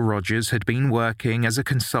 Dr. Rogers had been working as a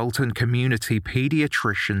consultant community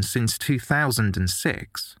paediatrician since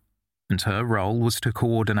 2006, and her role was to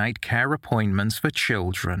coordinate care appointments for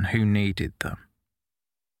children who needed them.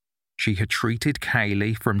 She had treated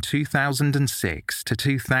Kaylee from 2006 to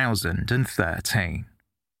 2013.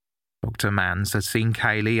 Dr. Mans had seen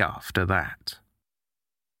Kaylee after that.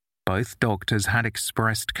 Both doctors had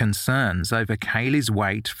expressed concerns over Kaylee's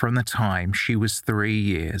weight from the time she was 3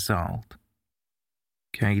 years old.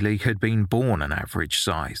 Kaylee had been born an average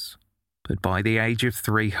size, but by the age of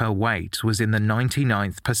 3 her weight was in the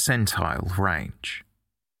 99th percentile range.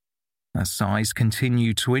 Her size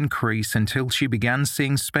continued to increase until she began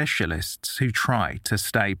seeing specialists who tried to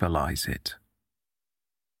stabilize it.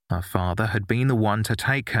 Her father had been the one to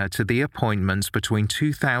take her to the appointments between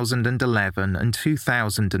 2011 and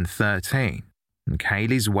 2013, and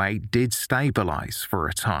Kaylee's weight did stabilize for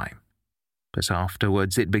a time, but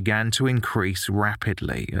afterwards it began to increase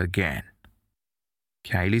rapidly again.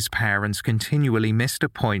 Kaylee's parents continually missed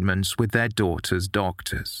appointments with their daughter's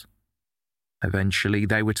doctors. Eventually,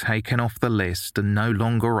 they were taken off the list and no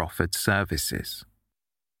longer offered services.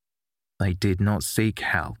 They did not seek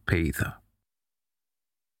help either.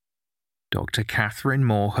 Dr. Catherine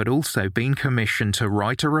Moore had also been commissioned to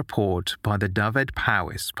write a report by the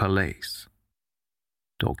Dyfed-Powys Police.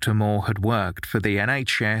 Dr. Moore had worked for the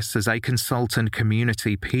NHS as a consultant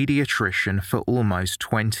community paediatrician for almost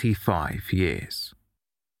 25 years.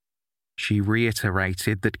 She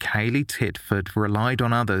reiterated that Kaylee Titford relied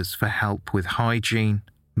on others for help with hygiene,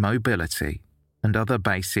 mobility, and other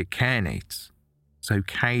basic care needs, so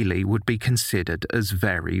Kaylee would be considered as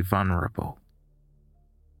very vulnerable.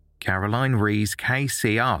 Caroline Rees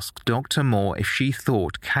Casey asked Dr. Moore if she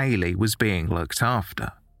thought Kaylee was being looked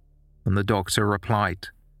after, and the doctor replied,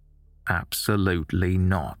 "Absolutely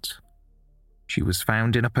not." She was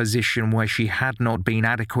found in a position where she had not been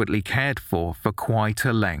adequately cared for quite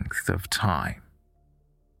a length of time.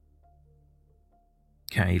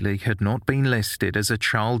 Kaylee had not been listed as a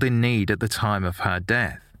child in need at the time of her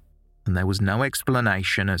death, and there was no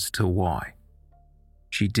explanation as to why.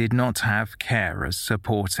 She did not have carers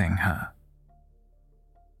supporting her.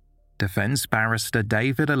 Defense barrister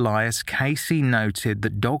David Elias Casey noted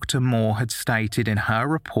that Dr. Moore had stated in her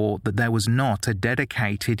report that there was not a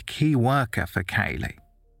dedicated key worker for Kaylee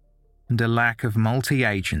and a lack of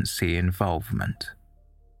multi-agency involvement.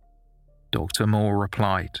 Dr. Moore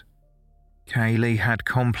replied, "Kaylee had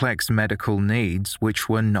complex medical needs which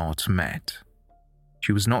were not met.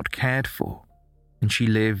 She was not cared for, and she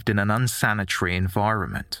lived in an unsanitary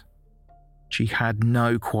environment. She had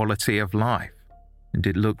no quality of life, and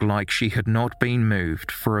it looked like she had not been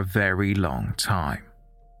moved for a very long time."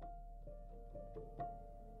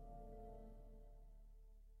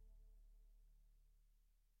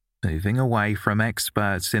 Moving away from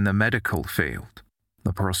experts in the medical field,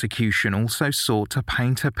 the prosecution also sought to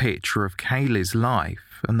paint a picture of Kaylee's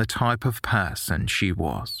life and the type of person she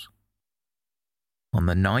was. On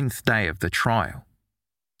the 9th day of the trial,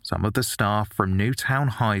 some of the staff from Newtown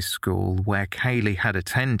High School, where Kaylee had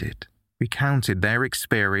attended, recounted their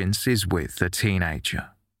experiences with the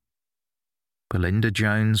teenager. Belinda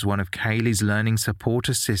Jones, one of Kaylee's learning support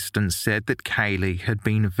assistants, said that Kaylee had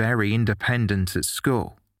been very independent at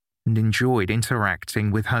school and enjoyed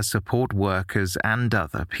interacting with her support workers and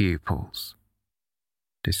other pupils.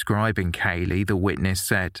 Describing Kaylee, the witness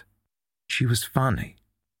said, "She was funny,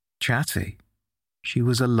 chatty. She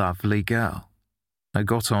was a lovely girl. I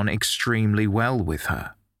got on extremely well with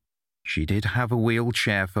her. She did have a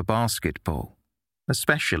wheelchair for basketball,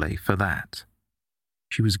 especially for that.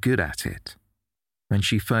 She was good at it. When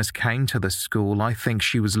she first came to the school, I think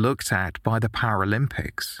she was looked at by the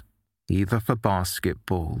Paralympics, either for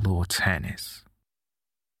basketball or tennis."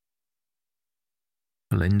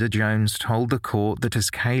 Belinda Jones told the court that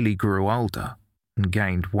as Kaylee grew older and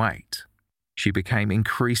gained weight, she became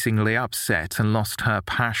increasingly upset and lost her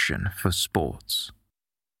passion for sports.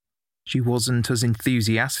 She wasn't as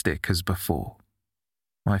enthusiastic as before.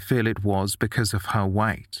 I feel it was because of her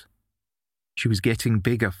weight. She was getting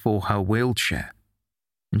bigger for her wheelchair,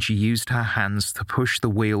 and she used her hands to push the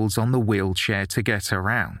wheels on the wheelchair to get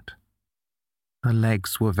around. Her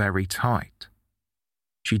legs were very tight.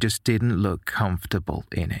 She just didn't look comfortable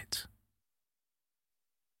in it.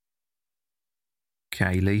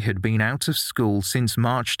 Kaylee had been out of school since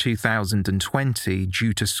March 2020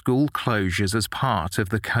 due to school closures as part of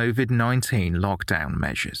the COVID-19 lockdown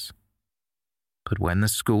measures. But when the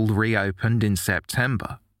school reopened in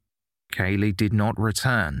September, Kaylee did not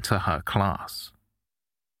return to her class.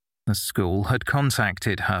 The school had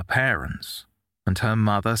contacted her parents, and her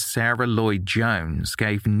mother, Sarah Lloyd Jones,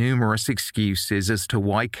 gave numerous excuses as to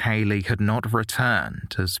why Kaylee had not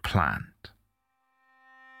returned as planned.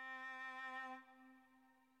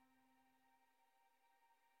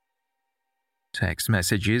 Text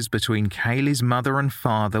messages between Kaylee's mother and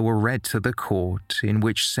father were read to the court, in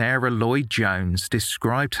which Sarah Lloyd Jones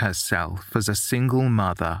described herself as a single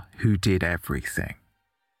mother who did everything.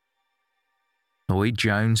 Lloyd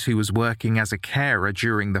Jones, who was working as a carer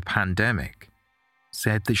during the pandemic,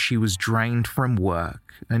 said that she was drained from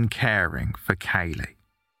work and caring for Kaylee.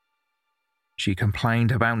 She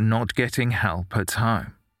complained about not getting help at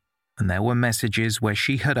home, and there were messages where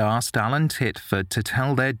she had asked Alan Titford to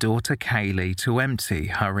tell their daughter Kaylee to empty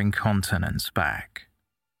her incontinence bag.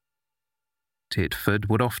 Titford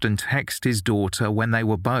would often text his daughter when they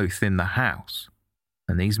were both in the house,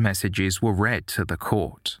 and these messages were read to the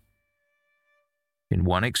court. In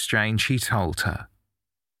one exchange, he told her,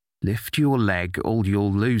 "Lift your leg or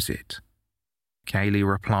you'll lose it." Kaylee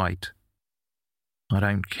replied, "I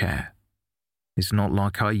don't care. It's not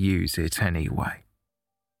like I use it anyway."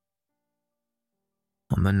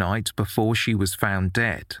 On the night before she was found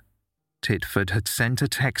dead, Titford had sent a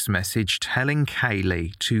text message telling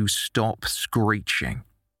Kaylee to stop screeching.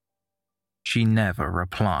 She never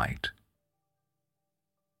replied.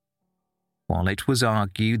 While it was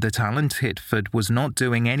argued that Alan Titford was not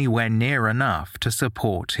doing anywhere near enough to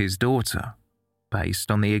support his daughter,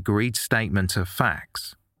 based on the agreed statement of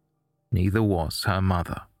facts, neither was her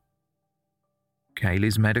mother.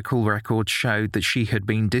 Kaylee's medical record showed that she had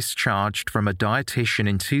been discharged from a dietitian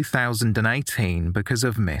in 2018 because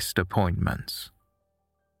of missed appointments.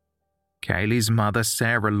 Kaylee's mother,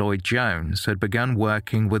 Sarah Lloyd-Jones, had begun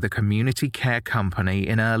working with a community care company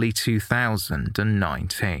in early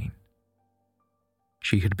 2019.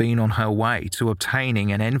 She had been on her way to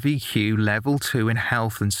obtaining an NVQ Level 2 in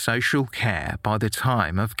health and social care by the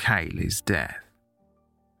time of Kaylee's death.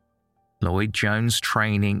 Lloyd-Jones'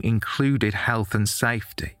 training included health and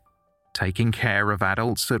safety, taking care of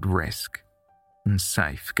adults at risk, and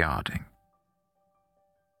safeguarding.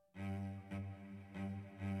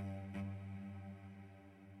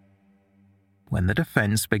 When the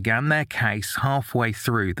defence began their case halfway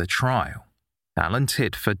through the trial, Alan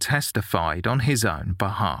Titford testified on his own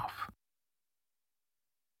behalf.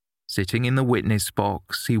 Sitting in the witness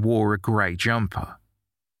box, he wore a grey jumper,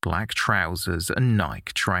 black trousers and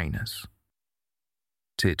Nike trainers.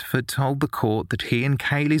 Titford told the court that he and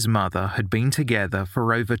Kaylee's mother had been together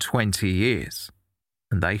for over 20 years,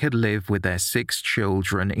 and they had lived with their 6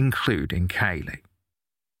 children, including Kaylee.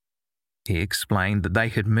 He explained that they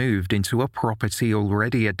had moved into a property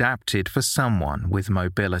already adapted for someone with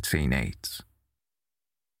mobility needs.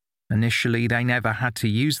 Initially, they never had to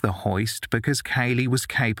use the hoist because Kaylee was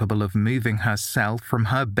capable of moving herself from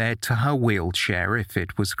her bed to her wheelchair if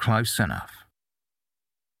it was close enough.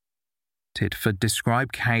 Titford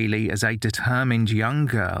described Kaylee as a determined young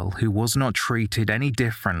girl who was not treated any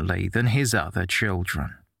differently than his other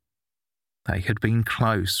children. They had been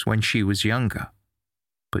close when she was younger,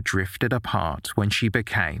 but drifted apart when she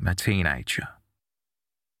became a teenager.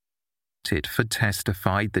 Titford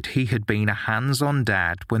testified that he had been a hands-on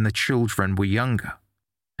dad when the children were younger.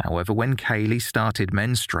 However, when Kaylee started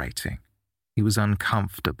menstruating, he was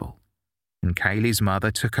uncomfortable, and Kaylee's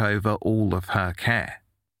mother took over all of her care,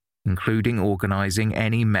 including organising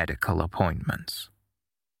any medical appointments.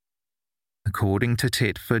 According to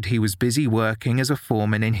Titford, he was busy working as a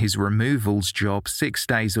foreman in his removals job 6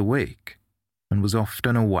 days a week, and was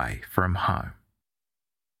often away from home.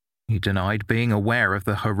 He denied being aware of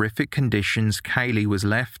the horrific conditions Kaylee was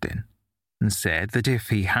left in, and said that if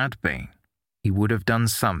he had been, he would have done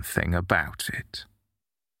something about it.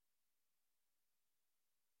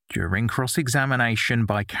 During cross-examination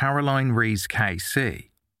by Caroline Rees KC,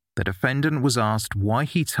 the defendant was asked why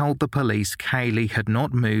he told the police Kaylee had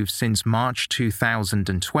not moved since March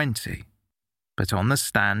 2020, but on the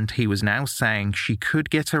stand he was now saying she could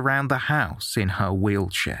get around the house in her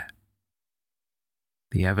wheelchair.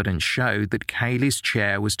 The evidence showed that Kaylee's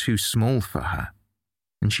chair was too small for her,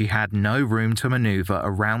 and she had no room to manoeuvre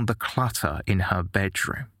around the clutter in her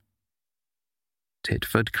bedroom.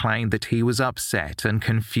 Titford claimed that he was upset and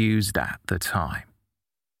confused at the time.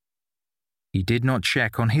 He did not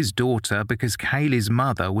check on his daughter because Kaylee's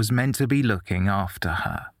mother was meant to be looking after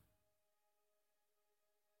her.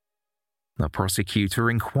 The prosecutor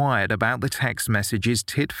inquired about the text messages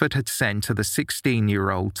Titford had sent to the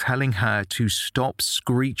 16-year-old telling her to stop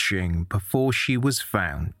screeching before she was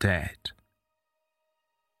found dead.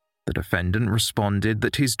 The defendant responded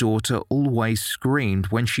that his daughter always screamed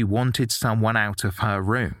when she wanted someone out of her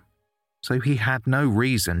room, so he had no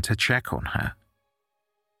reason to check on her.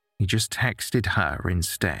 He just texted her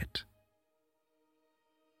instead.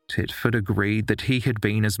 Titford agreed that he had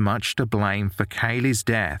been as much to blame for Kaylee's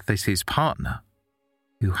death as his partner,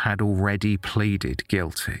 who had already pleaded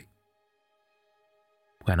guilty.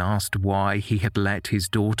 When asked why he had let his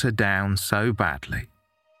daughter down so badly,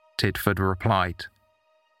 Titford replied,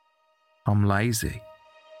 "I'm lazy."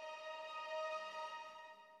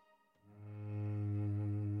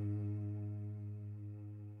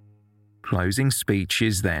 Closing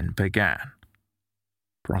speeches then began.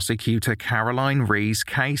 Prosecutor Caroline Rees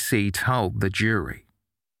KC told the jury,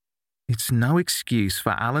 "It's no excuse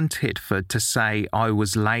for Alan Titford to say I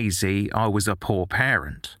was lazy, I was a poor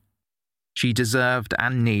parent. She deserved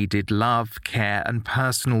and needed love, care and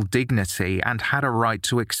personal dignity and had a right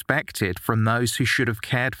to expect it from those who should have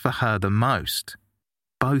cared for her the most,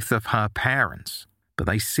 both of her parents, but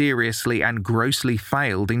they seriously and grossly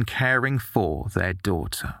failed in caring for their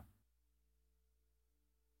daughter."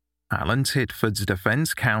 Alan Titford's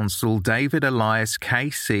defence counsel David Elias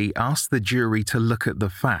KC asked the jury to look at the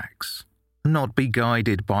facts, not be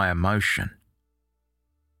guided by emotion.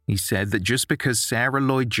 He said that just because Sarah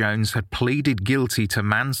Lloyd-Jones had pleaded guilty to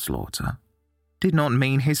manslaughter did not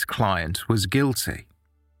mean his client was guilty.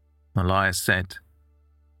 Elias said,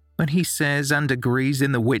 "When he says and agrees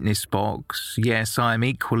in the witness box, yes, I am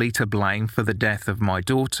equally to blame for the death of my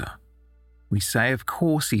daughter, we say, of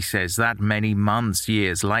course, he says that many months,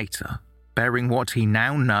 years later, bearing what he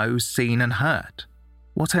now knows, seen and heard.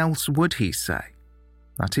 What else would he say?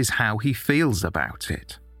 That is how he feels about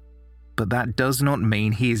it. But that does not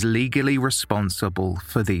mean he is legally responsible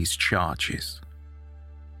for these charges."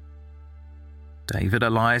 David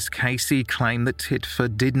Elias Casey claimed that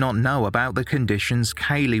Titford did not know about the conditions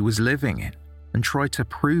Kaylee was living in, and tried to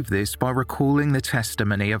prove this by recalling the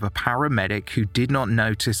testimony of a paramedic who did not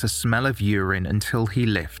notice a smell of urine until he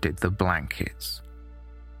lifted the blankets.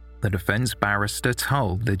 The defense barrister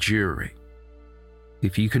told the jury,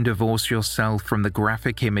 "If you can divorce yourself from the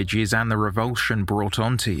graphic images and the revulsion brought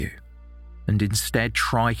onto you, and instead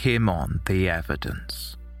try him on the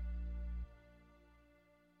evidence."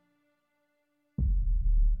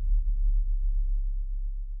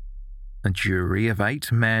 A jury of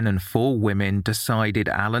 8 men and 4 women decided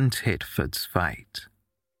Alan Titford's fate.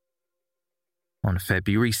 On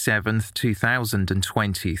February 7,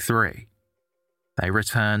 2023, they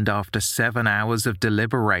returned after 7 hours of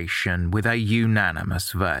deliberation with a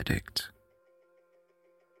unanimous verdict.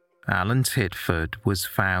 Alan Titford was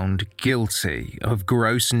found guilty of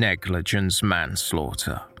gross negligence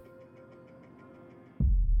manslaughter.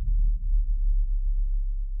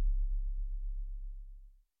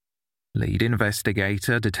 Lead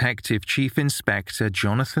investigator Detective Chief Inspector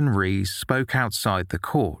Jonathan Rees spoke outside the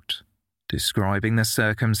court, describing the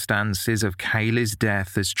circumstances of Kaylee's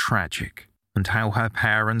death as tragic and how her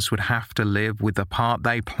parents would have to live with the part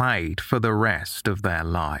they played for the rest of their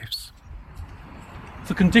lives.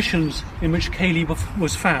 The conditions in which Kaylee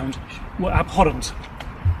was found were abhorrent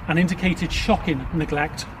and indicated shocking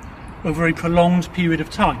neglect over a prolonged period of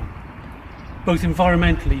time, both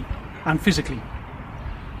environmentally and physically.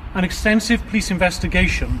 An extensive police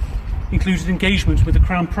investigation included engagement with the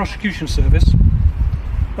Crown Prosecution Service,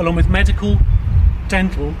 along with medical,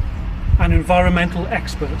 dental and environmental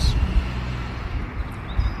experts.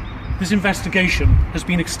 This investigation has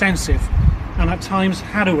been extensive and at times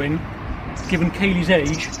harrowing, given Kaylee's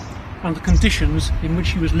age and the conditions in which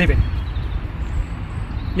she was living.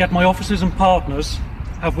 Yet my officers and partners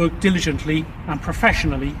have worked diligently and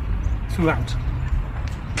professionally throughout.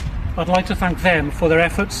 I'd like to thank them for their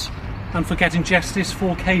efforts and for getting justice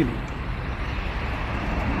for Kaylee.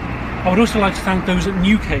 I would also like to thank those that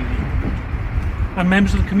knew Kaylee and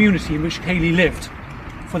members of the community in which Kaylee lived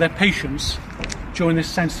for their patience during this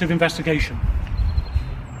sensitive investigation.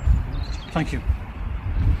 Thank you.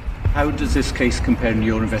 How does this case compare in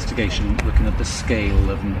your investigation, looking at the scale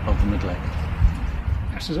of the neglect?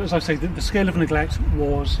 Yes, as I say, the scale of neglect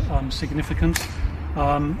was significant,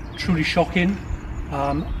 truly shocking,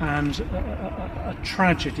 and a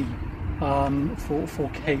tragedy for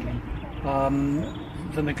Kaylee.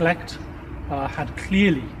 The neglect had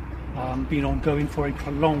clearly been ongoing for a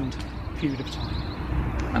prolonged period of time.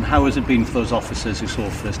 And how has it been for those officers who saw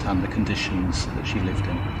firsthand the conditions that she lived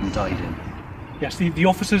in and died in? Yes, the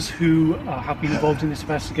officers who have been involved in this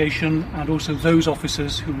investigation, and also those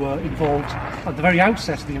officers who were involved at the very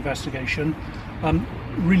outset of the investigation,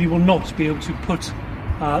 really will not be able to put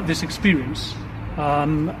this experience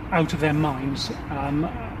out of their minds,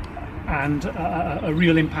 and a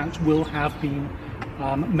real impact will have been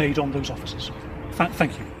made on those officers.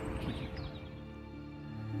 Thank you.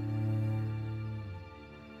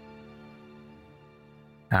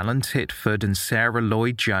 Alan Titford and Sarah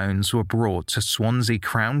Lloyd-Jones were brought to Swansea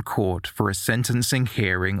Crown Court for a sentencing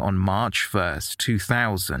hearing on March 1st,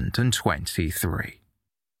 2023.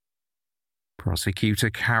 Prosecutor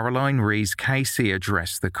Caroline Rees Casey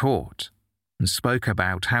addressed the court and spoke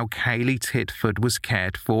about how Kaylee Titford was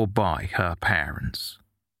cared for by her parents.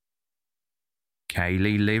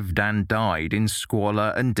 Kaylee lived and died in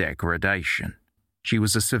squalor and degradation. She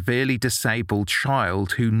was a severely disabled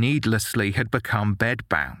child who needlessly had become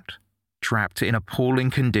bedbound, trapped in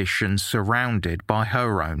appalling conditions surrounded by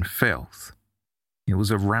her own filth. It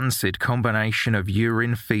was a rancid combination of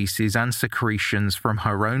urine, feces and secretions from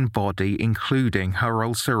her own body, including her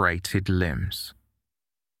ulcerated limbs.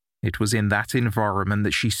 It was in that environment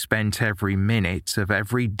that she spent every minute of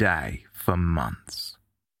every day for months.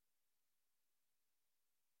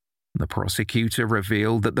 The prosecutor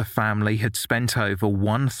revealed that the family had spent over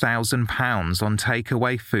 £1,000 on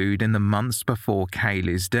takeaway food in the months before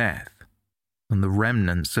Kaylee's death, and the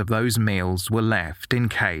remnants of those meals were left in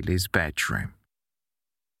Kaylee's bedroom.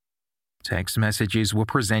 Text messages were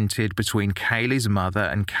presented between Kaylee's mother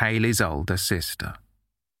and Kaylee's older sister.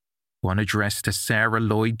 One addressed to Sarah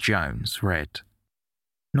Lloyd-Jones read,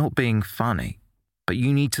 "Not being funny, but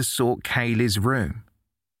you need to sort Kaylee's room.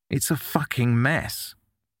 It's a fucking mess.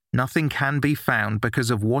 Nothing can be found because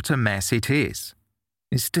of what a mess it is.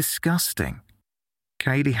 It's disgusting.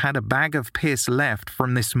 Kaylee had a bag of piss left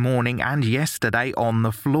from this morning and yesterday on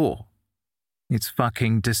the floor. It's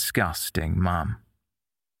fucking disgusting, Mum."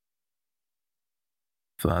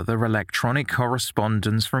 Further electronic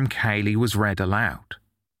correspondence from Kaylee was read aloud,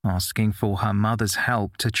 asking for her mother's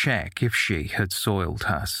help to check if she had soiled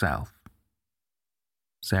herself.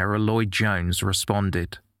 Sarah Lloyd-Jones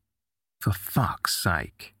responded, "For fuck's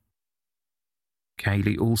sake."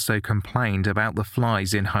 Kaylee also complained about the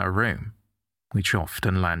flies in her room, which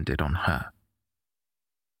often landed on her.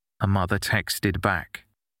 Her mother texted back,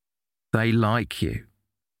 "They like you.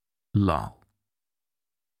 Lol."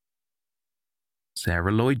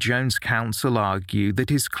 Sarah Lloyd-Jones' counsel argued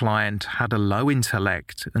that his client had a low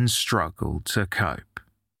intellect and struggled to cope.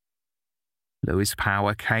 Lewis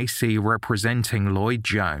Power KC, representing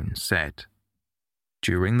Lloyd-Jones, said,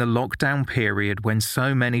 "During the lockdown period when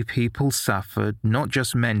so many people suffered not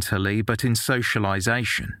just mentally but in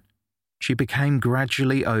socialization, she became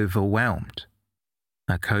gradually overwhelmed.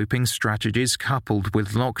 Her coping strategies coupled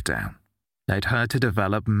with lockdown led her to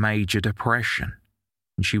develop major depression,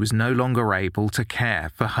 and she was no longer able to care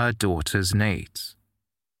for her daughter's needs.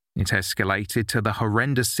 It escalated to the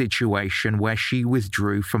horrendous situation where she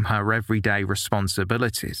withdrew from her everyday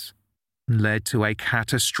responsibilities and led to a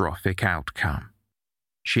catastrophic outcome.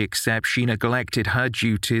 She accepts she neglected her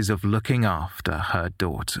duties of looking after her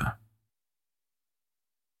daughter."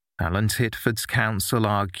 Alan Titford's counsel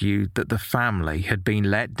argued that the family had been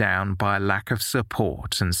let down by a lack of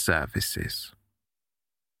support and services.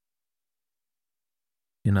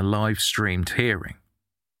 In a live-streamed hearing,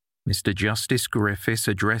 Mr. Justice Griffiths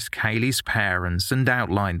addressed Kaylee's parents and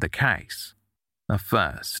outlined the case, a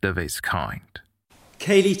first of its kind.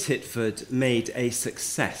 Kaylee Titford made a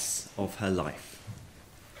success of her life.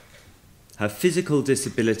 Her physical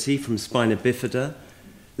disability from spina bifida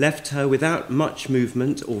left her without much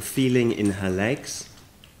movement or feeling in her legs,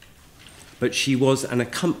 but she was an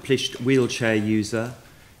accomplished wheelchair user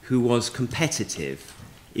who was competitive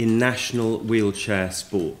in national wheelchair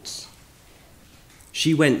sports.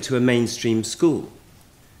 She went to a mainstream school.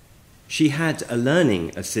 She had a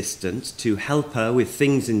learning assistant to help her with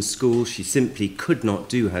things in school she simply could not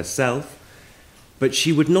do herself, but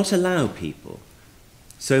she would not allow people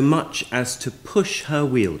so much as to push her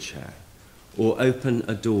wheelchair or open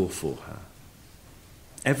a door for her.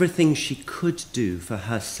 Everything she could do for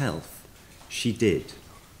herself, she did.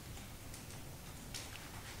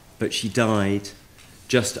 But she died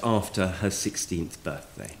just after her 16th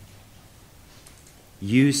birthday.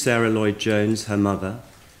 You, Sarah Lloyd-Jones, her mother,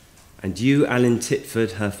 and you, Alan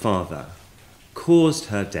Titford, her father, caused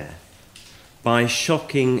her death by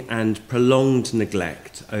shocking and prolonged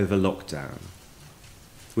neglect over lockdown,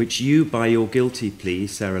 which you, by your guilty plea,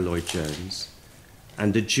 Sarah Lloyd-Jones,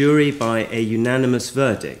 and a jury by a unanimous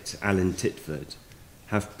verdict, Alan Titford,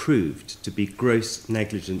 have proved to be gross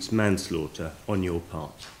negligence manslaughter on your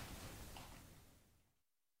part.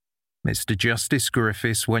 Mr. Justice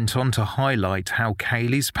Griffiths went on to highlight how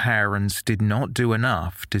Kaylee's parents did not do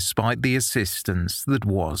enough despite the assistance that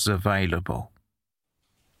was available.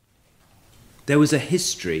 There was a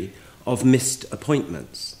history of missed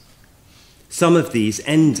appointments. Some of these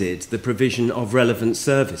ended the provision of relevant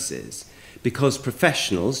services because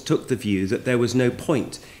professionals took the view that there was no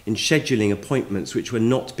point in scheduling appointments which were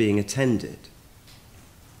not being attended.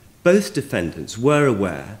 Both defendants were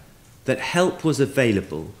aware that help was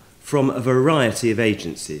available from a variety of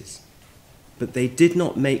agencies, but they did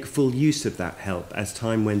not make full use of that help as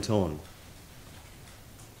time went on.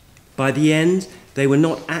 By the end, they were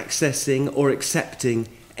not accessing or accepting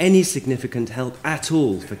any significant help at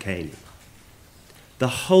all for Kaylee. The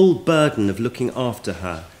whole burden of looking after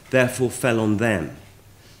her therefore fell on them,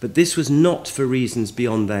 but this was not for reasons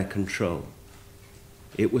beyond their control.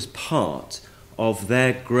 It was part of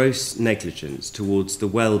their gross negligence towards the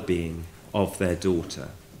well-being of their daughter.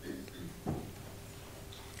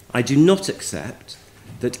 I do not accept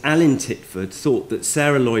that Alan Titford thought that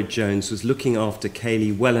Sarah Lloyd-Jones was looking after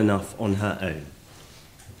Kaylee well enough on her own.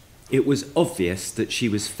 It was obvious that she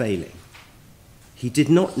was failing. He did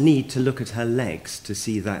not need to look at her legs to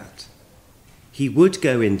see that. He would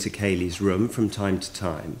go into Kaylee's room from time to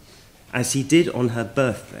time, as he did on her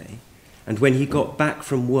birthday and when he got back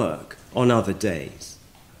from work on other days.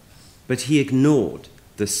 But he ignored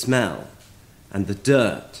the smell and the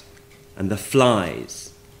dirt and the flies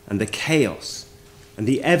and the chaos and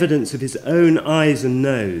the evidence of his own eyes and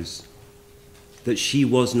nose that she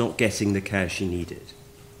was not getting the care she needed.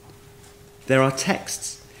 There are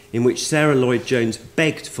texts in which Sarah Lloyd-Jones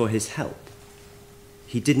begged for his help.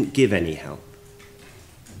 He didn't give any help.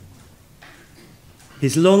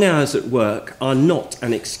 His long hours at work are not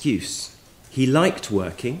an excuse. He liked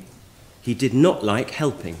working. He did not like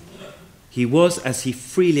helping. He was, as he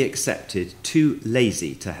freely accepted, too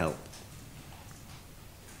lazy to help.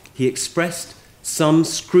 He expressed some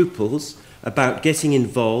scruples about getting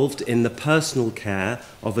involved in the personal care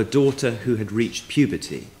of a daughter who had reached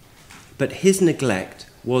puberty, but his neglect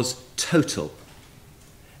was total,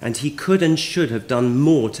 and he could and should have done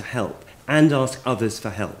more to help and ask others for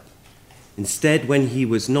help. Instead, when he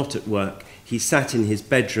was not at work, he sat in his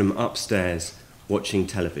bedroom upstairs watching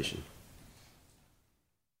television.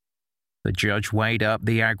 The judge weighed up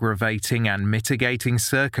the aggravating and mitigating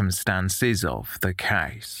circumstances of the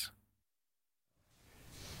case.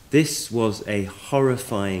 This was a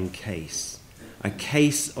horrifying case, a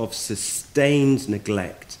case of sustained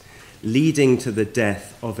neglect, leading to the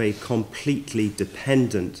death of a completely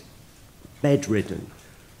dependent, bedridden,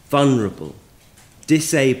 vulnerable,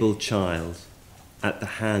 disabled child at the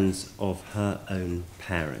hands of her own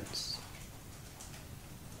parents.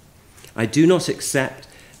 I do not accept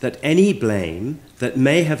that any blame that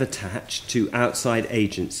may have attached to outside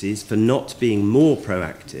agencies for not being more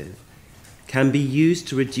proactive can be used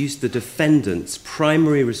to reduce the defendant's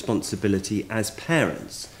primary responsibility as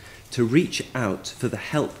parents to reach out for the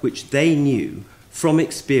help which they knew from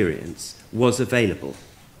experience was available.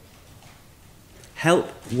 Help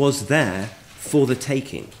was there for the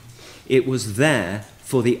taking. It was there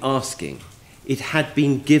for the asking. It had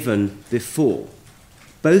been given before.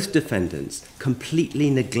 Both defendants completely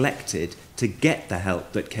neglected to get the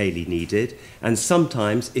help that Kaylee needed, and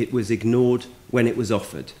sometimes it was ignored when it was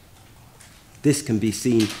offered. This can be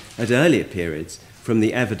seen at earlier periods from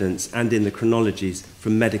the evidence and in the chronologies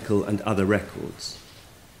from medical and other records.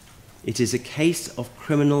 It is a case of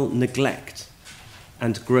criminal neglect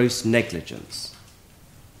and gross negligence.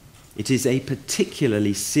 It is a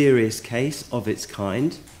particularly serious case of its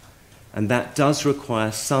kind, and that does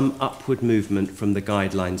require some upward movement from the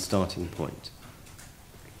guideline starting point.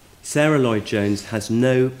 Sarah Lloyd-Jones has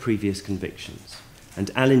no previous convictions,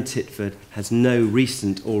 and Alan Titford has no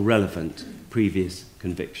recent or relevant previous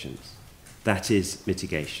convictions. That is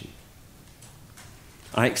mitigation.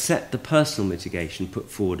 I accept the personal mitigation put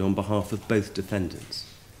forward on behalf of both defendants.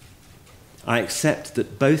 I accept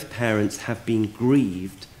that both parents have been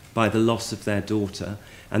grieved by the loss of their daughter,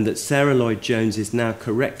 and that Sarah Lloyd-Jones is now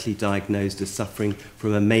correctly diagnosed as suffering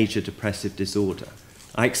from a major depressive disorder.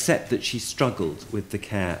 I accept that she struggled with the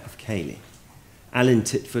care of Kaylee. Alan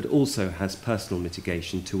Titford also has personal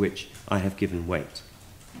mitigation to which I have given weight.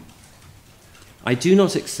 I do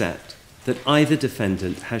not accept that either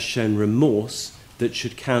defendant has shown remorse that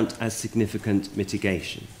should count as significant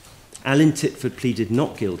mitigation. Alan Titford pleaded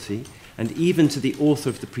not guilty, and even to the author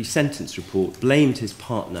of the pre-sentence report blamed his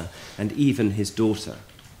partner and even his daughter.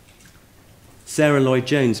 Sarah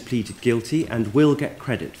Lloyd-Jones pleaded guilty and will get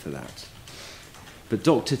credit for that. But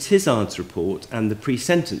Dr. Tizard's report and the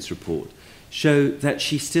pre-sentence report show that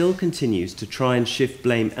she still continues to try and shift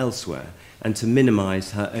blame elsewhere and to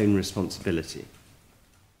minimise her own responsibility.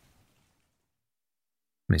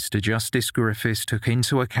 Mr. Justice Griffiths took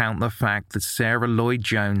into account the fact that Sarah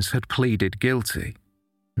Lloyd-Jones had pleaded guilty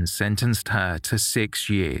and sentenced her to 6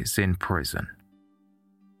 years in prison.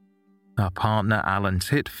 Her partner Alan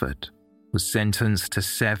Titford was sentenced to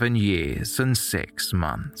 7 years and 6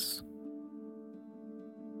 months.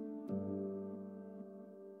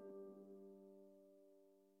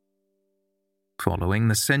 Following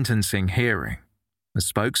the sentencing hearing, the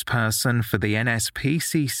spokesperson for the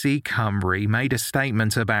NSPCC Cymru made a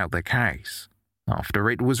statement about the case after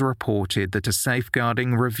it was reported that a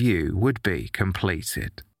safeguarding review would be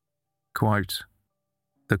completed. Quote,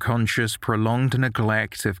 "The conscious prolonged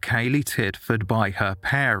neglect of Kaylee Titford by her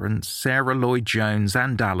parents, Sarah Lloyd-Jones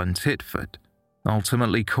and Alan Titford,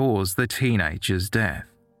 ultimately caused the teenager's death.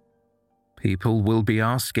 People will be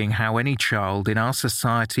asking how any child in our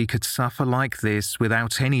society could suffer like this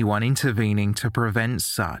without anyone intervening to prevent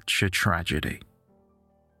such a tragedy.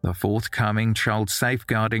 The forthcoming child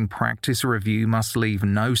safeguarding practice review must leave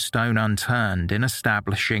no stone unturned in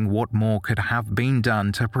establishing what more could have been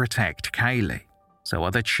done to protect Kaylee, so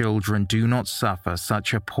other children do not suffer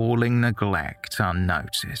such appalling neglect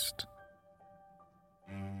unnoticed."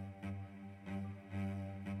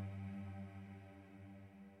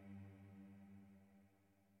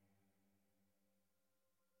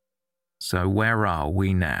 So where are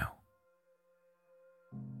we now?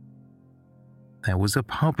 There was a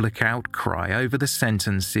public outcry over the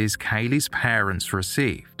sentences Kaylee's parents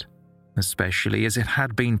received, especially as it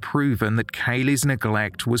had been proven that Kaylee's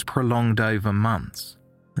neglect was prolonged over months,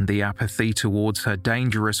 and the apathy towards her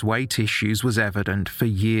dangerous weight issues was evident for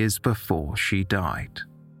years before she died.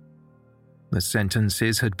 The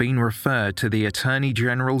sentences had been referred to the Attorney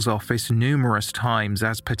General's office numerous times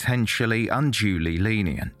as potentially unduly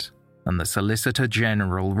lenient, and the Solicitor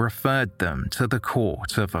General referred them to the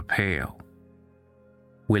Court of Appeal.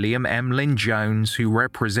 William M. Lynn Jones, who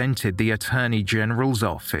represented the Attorney General's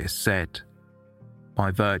office, said,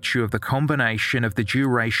 "By virtue of the combination of the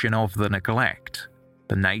duration of the neglect,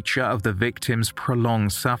 the nature of the victim's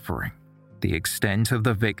prolonged suffering, the extent of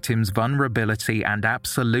the victim's vulnerability and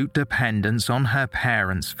absolute dependence on her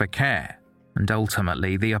parents for care, and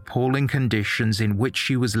ultimately the appalling conditions in which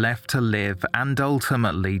she was left to live and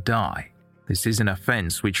ultimately die, this is an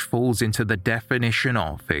offence which falls into the definition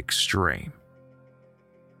of extreme."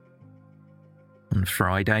 On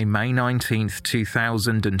Friday, May 19,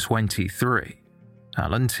 2023,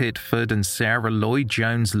 Alan Titford and Sarah Lloyd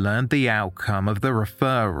Jones learned the outcome of the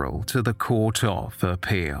referral to the Court of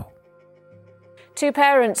Appeal. Two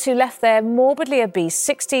parents who left their morbidly obese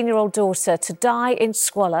 16-year-old daughter to die in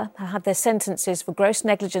squalor have had their sentences for gross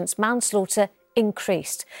negligence manslaughter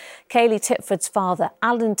increased. Kaylee Titford's father,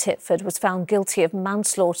 Alan Titford, was found guilty of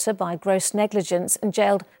manslaughter by gross negligence and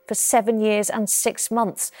jailed for 7 years and 6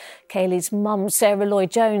 months. Kaylee's mum, Sarah Lloyd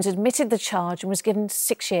Jones, admitted the charge and was given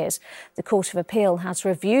 6 years. The Court of Appeal has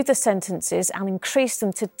reviewed the sentences and increased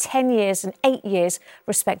them to 10 years and 8 years,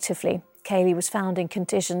 respectively. Kaylee was found in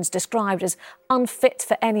conditions described as unfit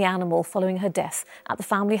for any animal following her death at the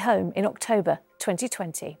family home in October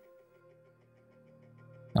 2020.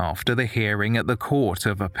 After the hearing at the Court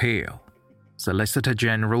of Appeal, Solicitor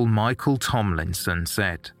General Michael Tomlinson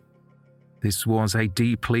said, "This was a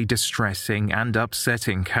deeply distressing and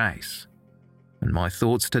upsetting case, and my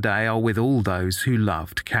thoughts today are with all those who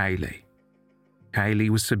loved Kaylee. Kaylee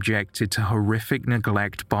was subjected to horrific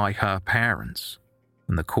neglect by her parents,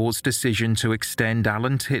 and the court's decision to extend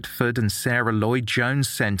Alan Titford and Sarah Lloyd Jones'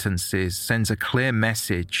 sentences sends a clear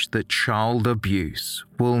message that child abuse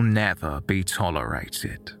will never be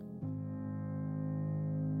tolerated."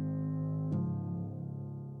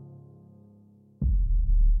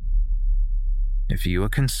 If you are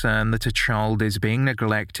concerned that a child is being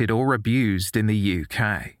neglected or abused in the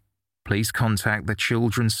UK, please contact the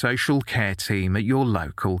Children's Social Care Team at your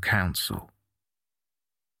local council.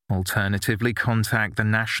 Alternatively, contact the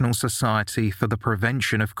National Society for the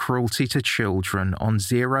Prevention of Cruelty to Children on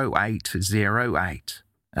 0808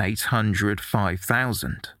 800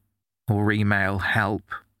 5000 or email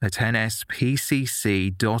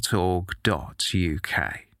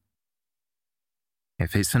help@nspcc.org.uk.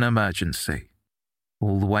 If it's an emergency,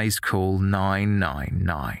 always call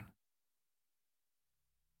 999.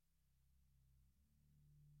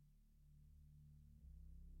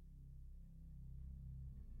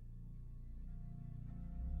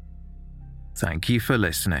 Thank you for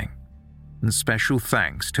listening, and special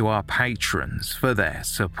thanks to our patrons for their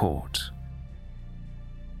support.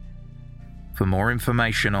 For more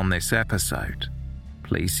information on this episode,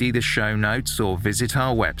 please see the show notes or visit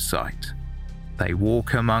our website,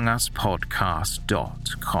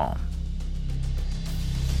 theywalkamonguspodcast.com.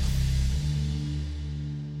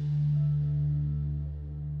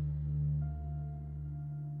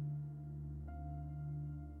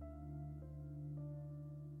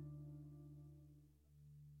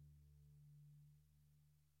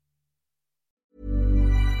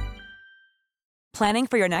 Planning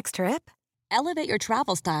for your next trip? Elevate your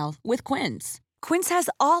travel style with Quince. Quince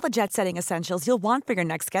has all the jet-setting essentials you'll want for your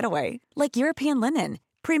next getaway, like European linen,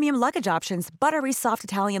 premium luggage options, buttery soft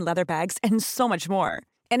Italian leather bags, and so much more.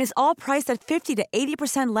 And is all priced at 50 to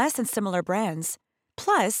 80% less than similar brands.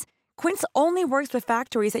 Plus, Quince only works with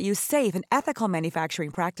factories that use safe and ethical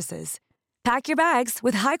manufacturing practices. Pack your bags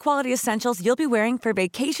with high-quality essentials you'll be wearing for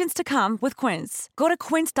vacations to come with Quince. Go to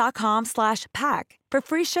quince.com/pack for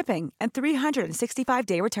free shipping and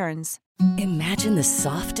 365-day returns. Imagine the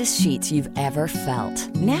softest sheets you've ever felt.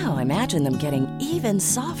 Now imagine them getting even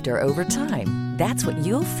softer over time. That's what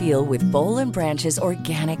you'll feel with Boll & Branch's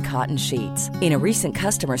organic cotton sheets. In a recent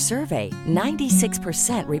customer survey,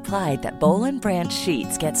 96% replied that Boll & Branch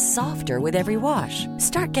sheets get softer with every wash.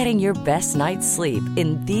 Start getting your best night's sleep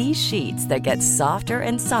in these sheets that get softer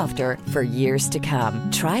and softer for years to come.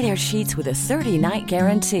 Try their sheets with a 30-night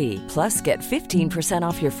guarantee. Plus, get 15%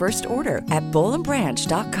 off your first order at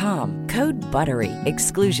bollandbranch.com. Code BUTTERY.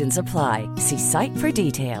 Exclusions apply. See site for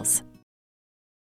details.